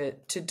forward to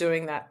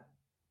doing that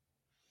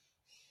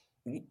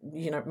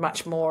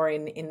much more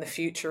in the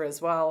future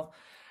as well.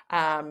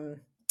 And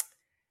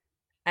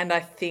I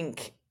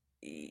think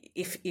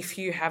if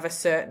you have a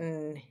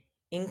certain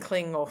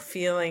inkling or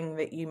feeling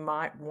that you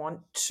might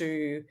want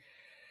to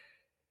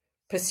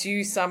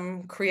pursue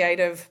some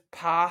creative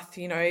path,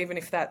 even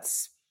if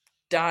that's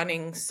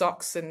darning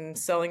socks and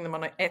selling them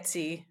on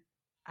Etsy,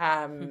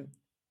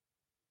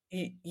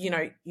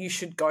 you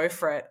should go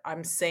for it.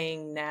 I'm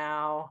seeing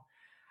now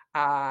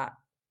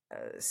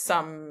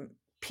some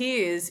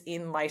peers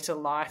in later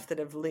life that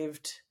have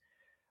lived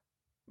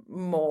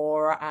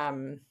more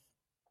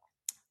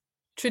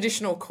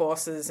traditional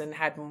courses and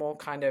had more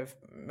kind of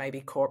maybe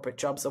corporate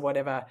jobs or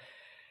whatever,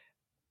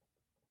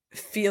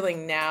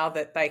 feeling now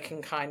that they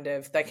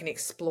can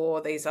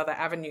explore these other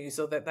avenues,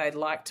 or that they'd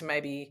like to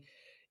maybe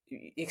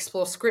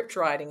explore script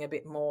writing a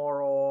bit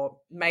more, or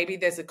maybe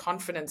there's a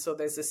confidence or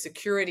there's a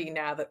security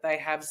now that they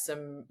have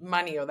some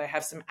money or they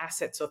have some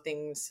assets or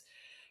things.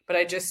 But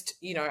I just,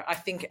 I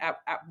think at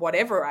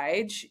whatever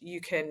age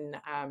you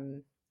can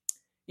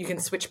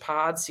switch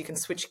paths, you can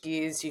switch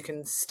gears, you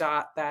can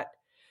start that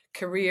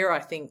career. I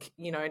think,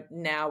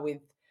 now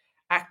with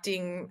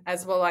acting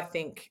as well, I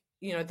think,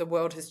 the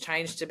world has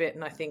changed a bit,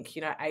 and I think,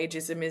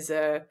 ageism is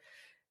a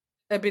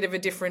bit of a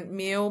different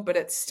meal, but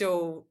it's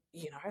still,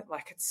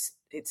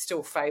 it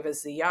still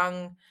favors the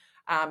young.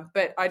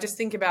 But I just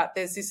think about,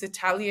 there's this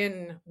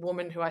Italian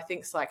woman who I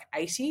think's like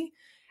 80,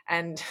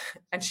 and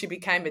she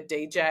became a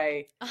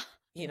DJ,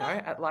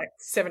 at like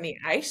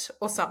 78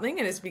 or something,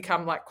 and has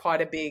become like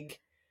quite a big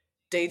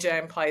DJ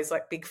and plays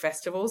like big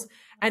festivals.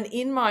 And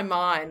in my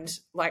mind,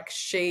 like,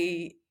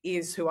 she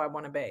is who I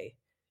want to be.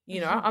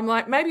 I'm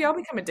like, maybe I'll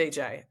become a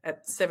DJ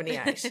at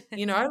 78,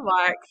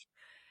 like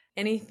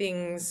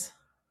anything's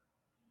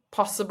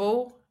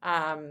possible.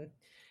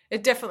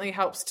 It definitely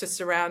helps to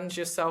surround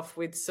yourself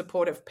with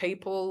supportive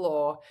people,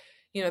 or,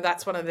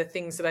 that's one of the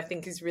things that I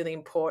think is really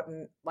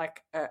important,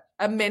 like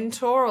a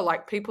mentor, or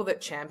like people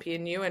that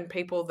champion you and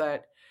people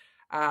that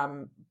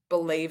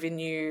believe in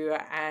you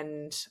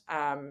and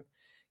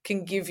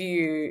can give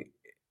you,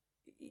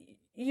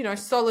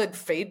 solid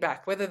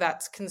feedback, whether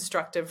that's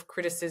constructive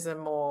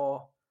criticism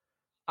or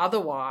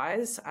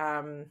otherwise,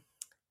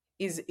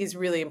 is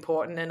really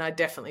important. And I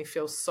definitely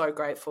feel so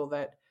grateful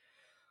that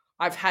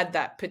I've had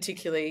that,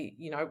 particularly,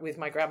 with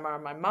my grandma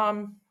and my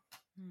mum.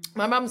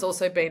 My mum's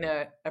also been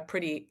a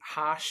pretty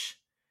harsh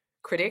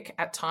critic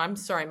at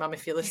times. Sorry, Mum,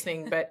 if you're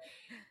listening, but,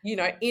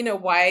 in a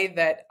way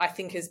that I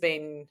think has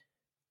been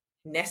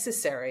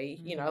necessary.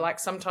 Like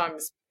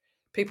sometimes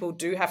people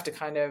do have to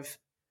kind of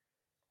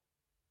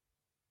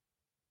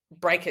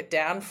break it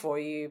down for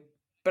you,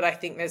 but I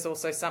think there's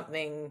also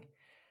something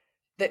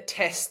that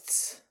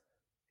tests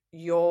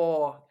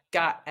your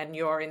gut and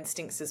your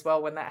instincts as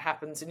well when that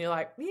happens, and you're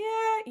like,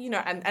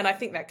 yeah, and I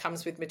think that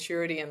comes with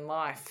maturity in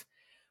life,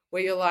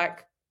 where you're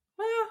like,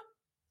 well,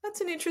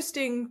 that's an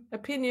interesting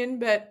opinion,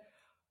 but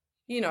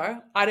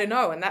I don't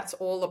know. And that's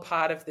all a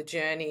part of the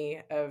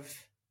journey of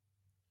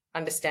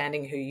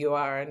understanding who you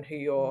are and who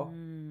your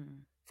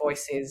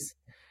voice is.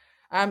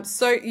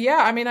 So yeah,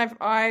 I mean,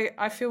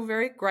 I feel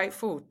very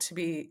grateful to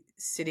be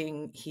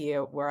sitting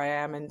here where I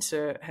am, and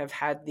to have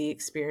had the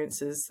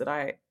experiences that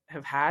I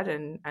have had,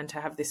 and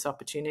to have this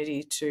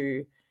opportunity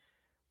to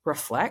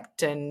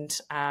reflect. And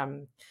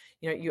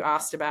you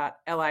asked about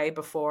LA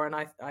before, and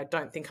I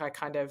don't think I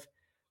kind of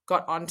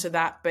got onto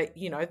that, but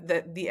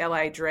the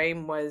LA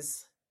dream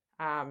was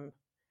an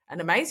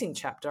amazing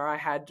chapter. I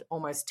had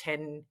almost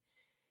 10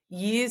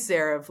 years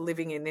there of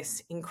living in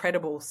this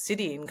incredible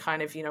city, in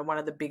kind of one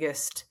of the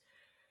biggest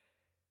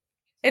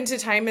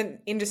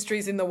entertainment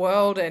industries in the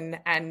world,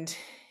 and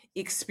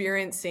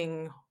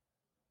experiencing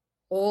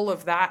all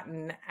of that,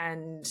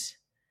 and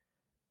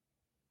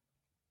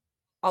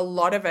a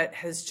lot of it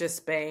has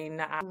just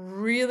been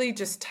really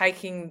just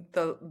taking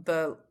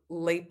the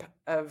leap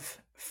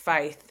of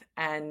faith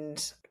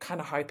and kind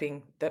of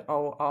hoping that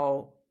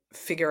I'll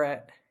figure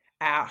it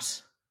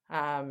out.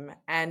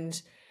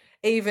 And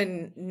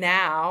even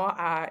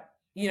now,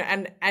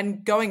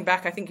 and going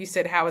back, I think you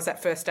said, how was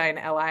that first day in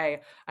LA?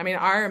 I mean,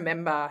 I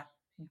remember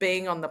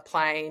being on the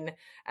plane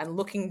and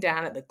looking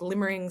down at the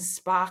glimmering,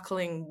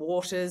 sparkling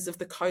waters of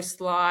the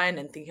coastline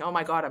and thinking, oh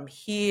my God, I'm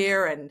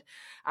here. And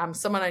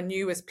someone I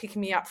knew was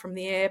picking me up from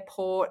the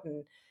airport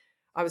and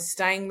I was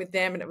staying with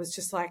them. And it was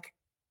just like,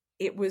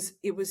 it was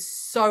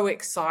so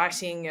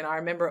exciting. And I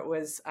remember it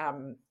was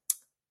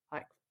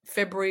like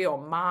February or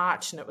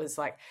March, and it was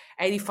like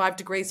 85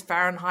 degrees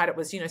Fahrenheit. It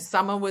was,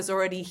 summer was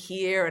already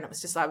here, and it was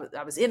just,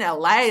 I was in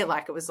LA.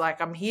 Like, it was like,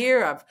 I'm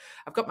here, I've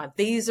got my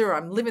visa,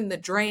 I'm living the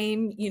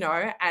dream,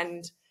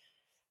 and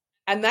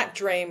that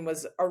dream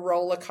was a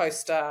roller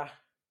coaster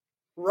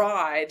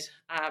ride,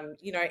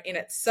 in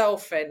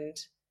itself. And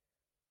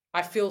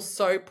I feel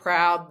so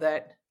proud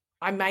that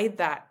I made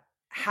that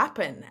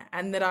happen,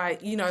 and that I,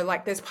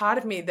 like, there's part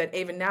of me that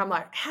even now I'm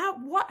like, how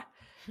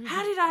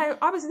did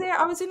I was there,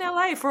 I was in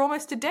LA for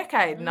almost a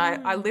decade, and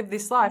I lived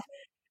this life,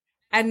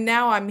 and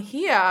now I'm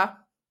here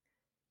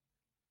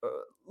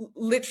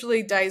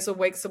literally days or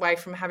weeks away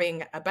from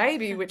having a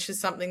baby, which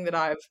is something that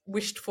I've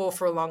wished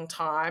for a long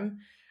time.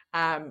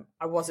 I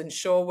wasn't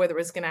sure whether it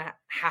was going to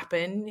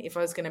happen, if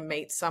I was going to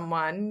meet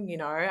someone,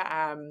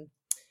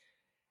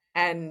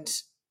 and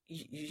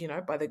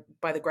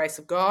by the grace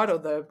of God or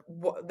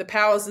the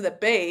powers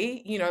that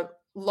be,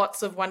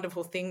 lots of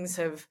wonderful things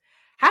have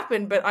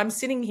happened. But I'm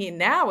sitting here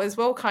now as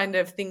well, kind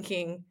of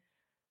thinking,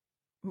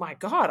 my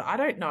God, I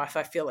don't know if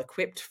I feel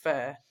equipped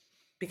for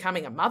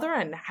becoming a mother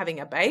and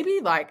having a baby.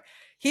 Like,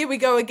 here we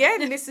go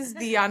again. This is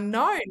the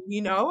unknown,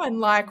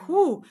 and like,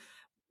 whoo,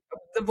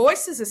 the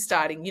voices are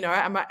starting,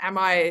 am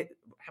I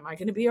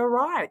going to be all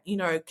right?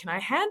 Can I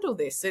handle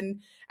this?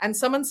 And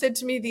someone said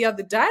to me the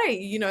other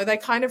day, they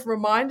kind of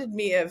reminded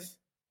me of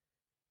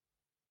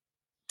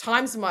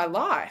times in my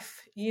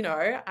life,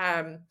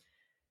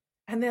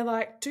 and they're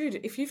like, dude,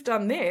 if you've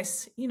done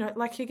this,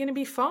 like, you're going to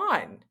be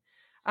fine.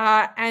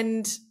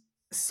 And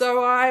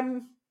so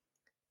I'm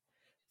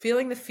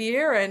feeling the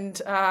fear and,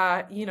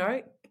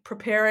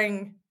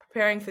 preparing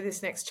for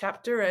this next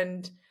chapter.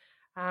 And,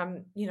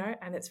 and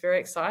it's very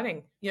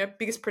exciting,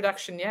 biggest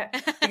production yet,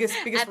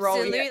 biggest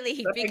role yet.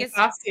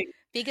 Absolutely.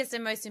 Biggest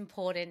and most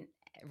important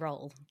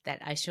role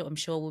that I'm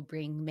sure will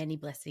bring many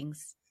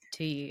blessings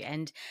to you.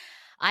 And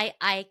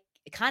I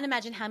can't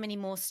imagine how many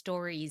more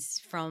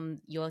stories from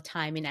your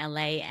time in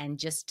LA and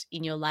just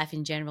in your life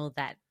in general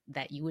that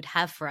you would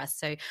have for us.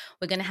 So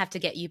we're going to have to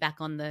get you back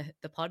on the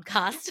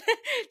podcast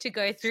to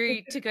go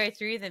through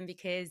them,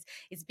 because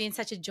it's been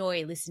such a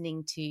joy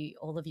listening to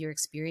all of your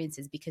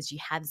experiences, because you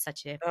have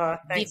such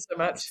thanks so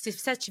much.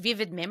 Such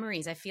vivid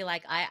memories. I feel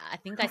like I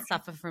think I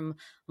suffer from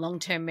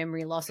long-term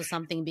memory loss or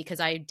something, because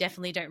I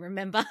definitely don't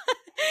remember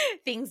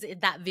things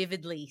that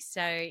vividly.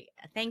 So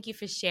thank you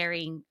for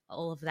sharing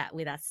all of that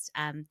with us.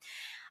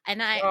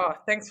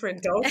 Thanks for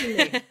indulging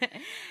me.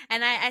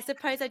 And I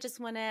suppose I just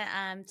want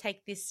to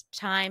take this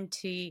time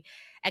to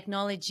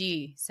acknowledge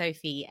you,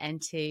 Sophie,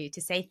 and to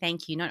say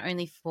thank you, not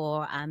only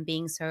for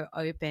being so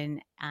open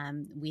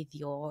with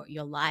your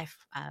life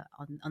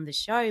on the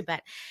show,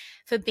 but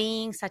for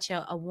being such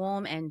a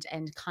warm and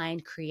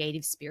kind,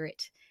 creative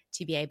spirit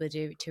to be able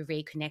to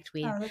reconnect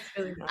with. Oh, that's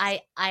really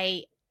nice.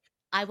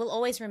 I will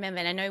always remember,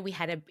 and I know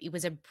it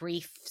was a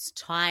brief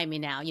time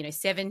in our,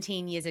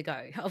 17 years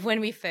ago of when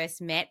we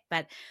first met,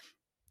 but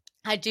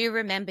I do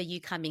remember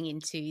you coming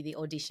into the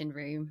audition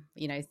room,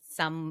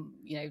 some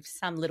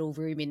little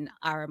room in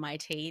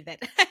RMIT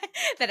that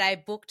that I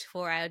booked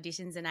for our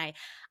auditions. And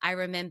I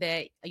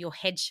remember your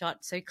headshot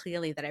so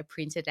clearly that I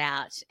printed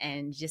out,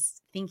 and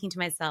just thinking to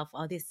myself,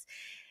 oh, this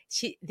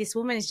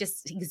woman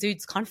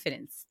exudes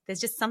confidence. There's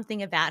just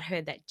something about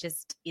her that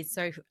just is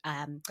so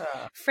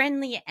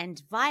friendly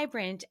and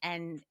vibrant,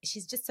 and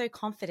she's just so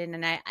confident.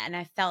 And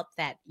I felt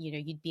that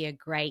you'd be a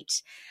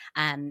great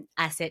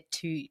asset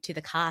to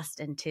the cast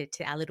and to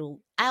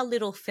our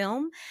little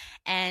film.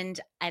 And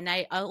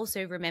I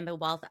also remember,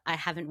 while I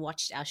haven't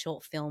watched our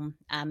short film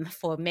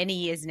for many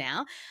years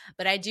now,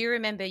 but I do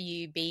remember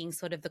you being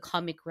sort of the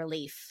comic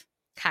relief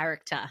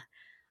character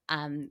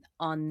on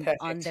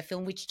the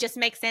film, which just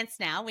makes sense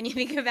now when you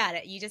think about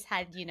it. You just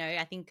had,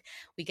 I think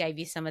we gave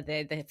you some of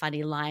the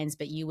funny lines,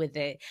 but you were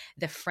the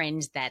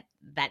friend that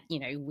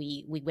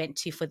we went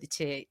to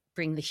to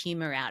bring the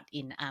humor out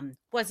in.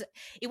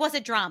 It was a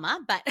drama,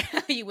 but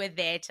you were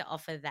there to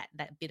offer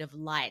that bit of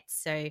light.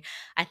 So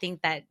I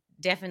think that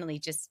definitely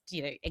just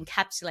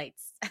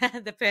encapsulates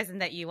the person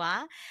that you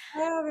are.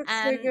 Oh,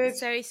 that's so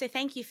good. So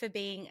thank you for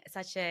being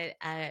such a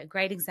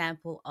great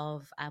example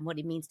of what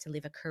it means to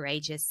live a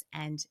courageous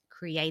and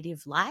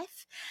creative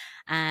life,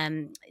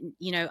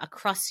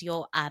 across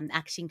your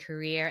acting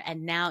career,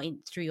 and now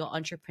through your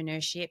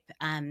entrepreneurship.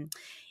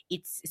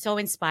 It's so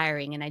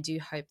inspiring, and I do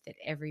hope that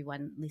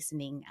everyone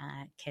listening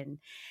can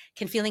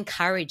feel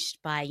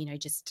encouraged by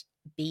just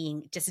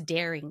just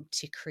daring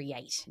to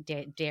create,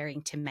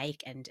 daring to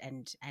make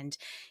and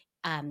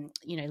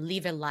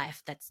live a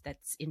life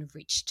that's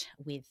enriched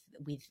with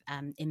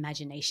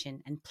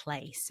imagination and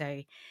play.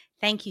 So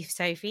thank you,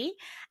 Sophie.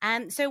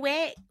 So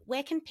where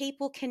can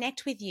people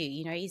connect with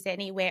you? Is there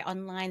anywhere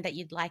online that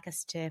you'd like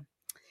us to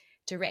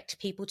direct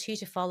people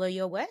to follow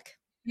your work?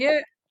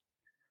 Yeah.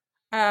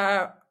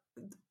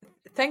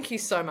 Thank you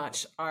so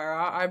much,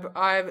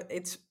 Ira.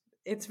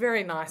 It's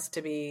very nice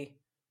to be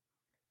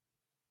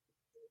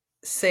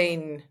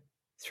seen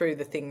through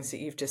the things that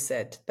you've just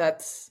said.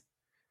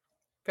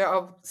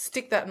 I'll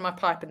stick that in my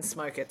pipe and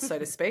smoke it, so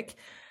to speak.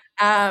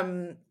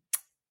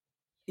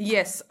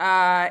 Yes,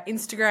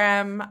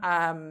 Instagram.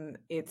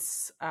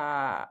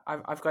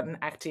 I've got an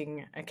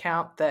acting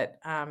account that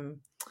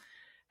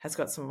has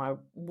got some of my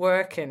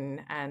work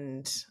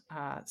and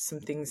some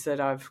things that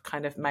I've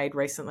kind of made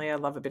recently. I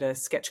love a bit of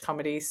sketch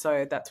comedy,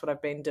 so that's what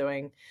I've been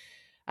doing.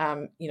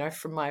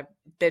 From my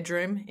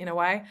bedroom in a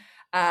way.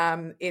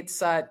 It's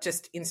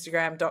just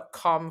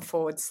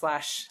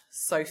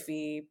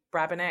instagram.com/Sophie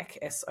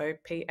Brabenec,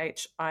 Sophie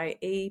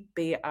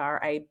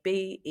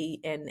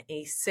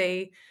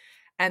Brabenec.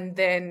 And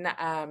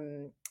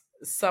then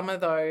some of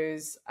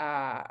those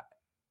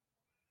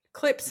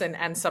clips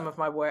and some of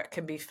my work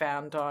can be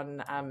found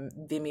on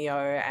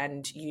Vimeo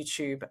and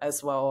YouTube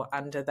as well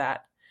under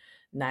that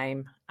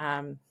name.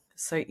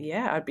 So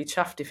yeah, I'd be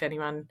chuffed if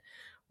anyone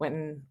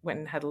went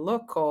and had a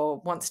look or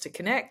wants to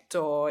connect,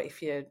 or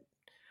if you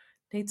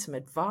need some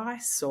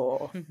advice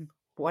or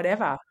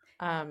whatever.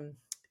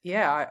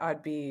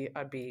 I'd be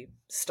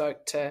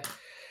stoked to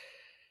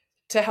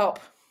help.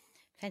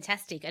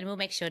 Fantastic. And we'll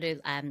make sure to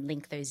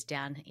link those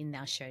down in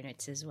our show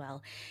notes as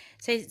well.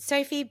 So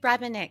Sophie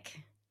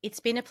Brabenec, it's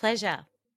been a pleasure.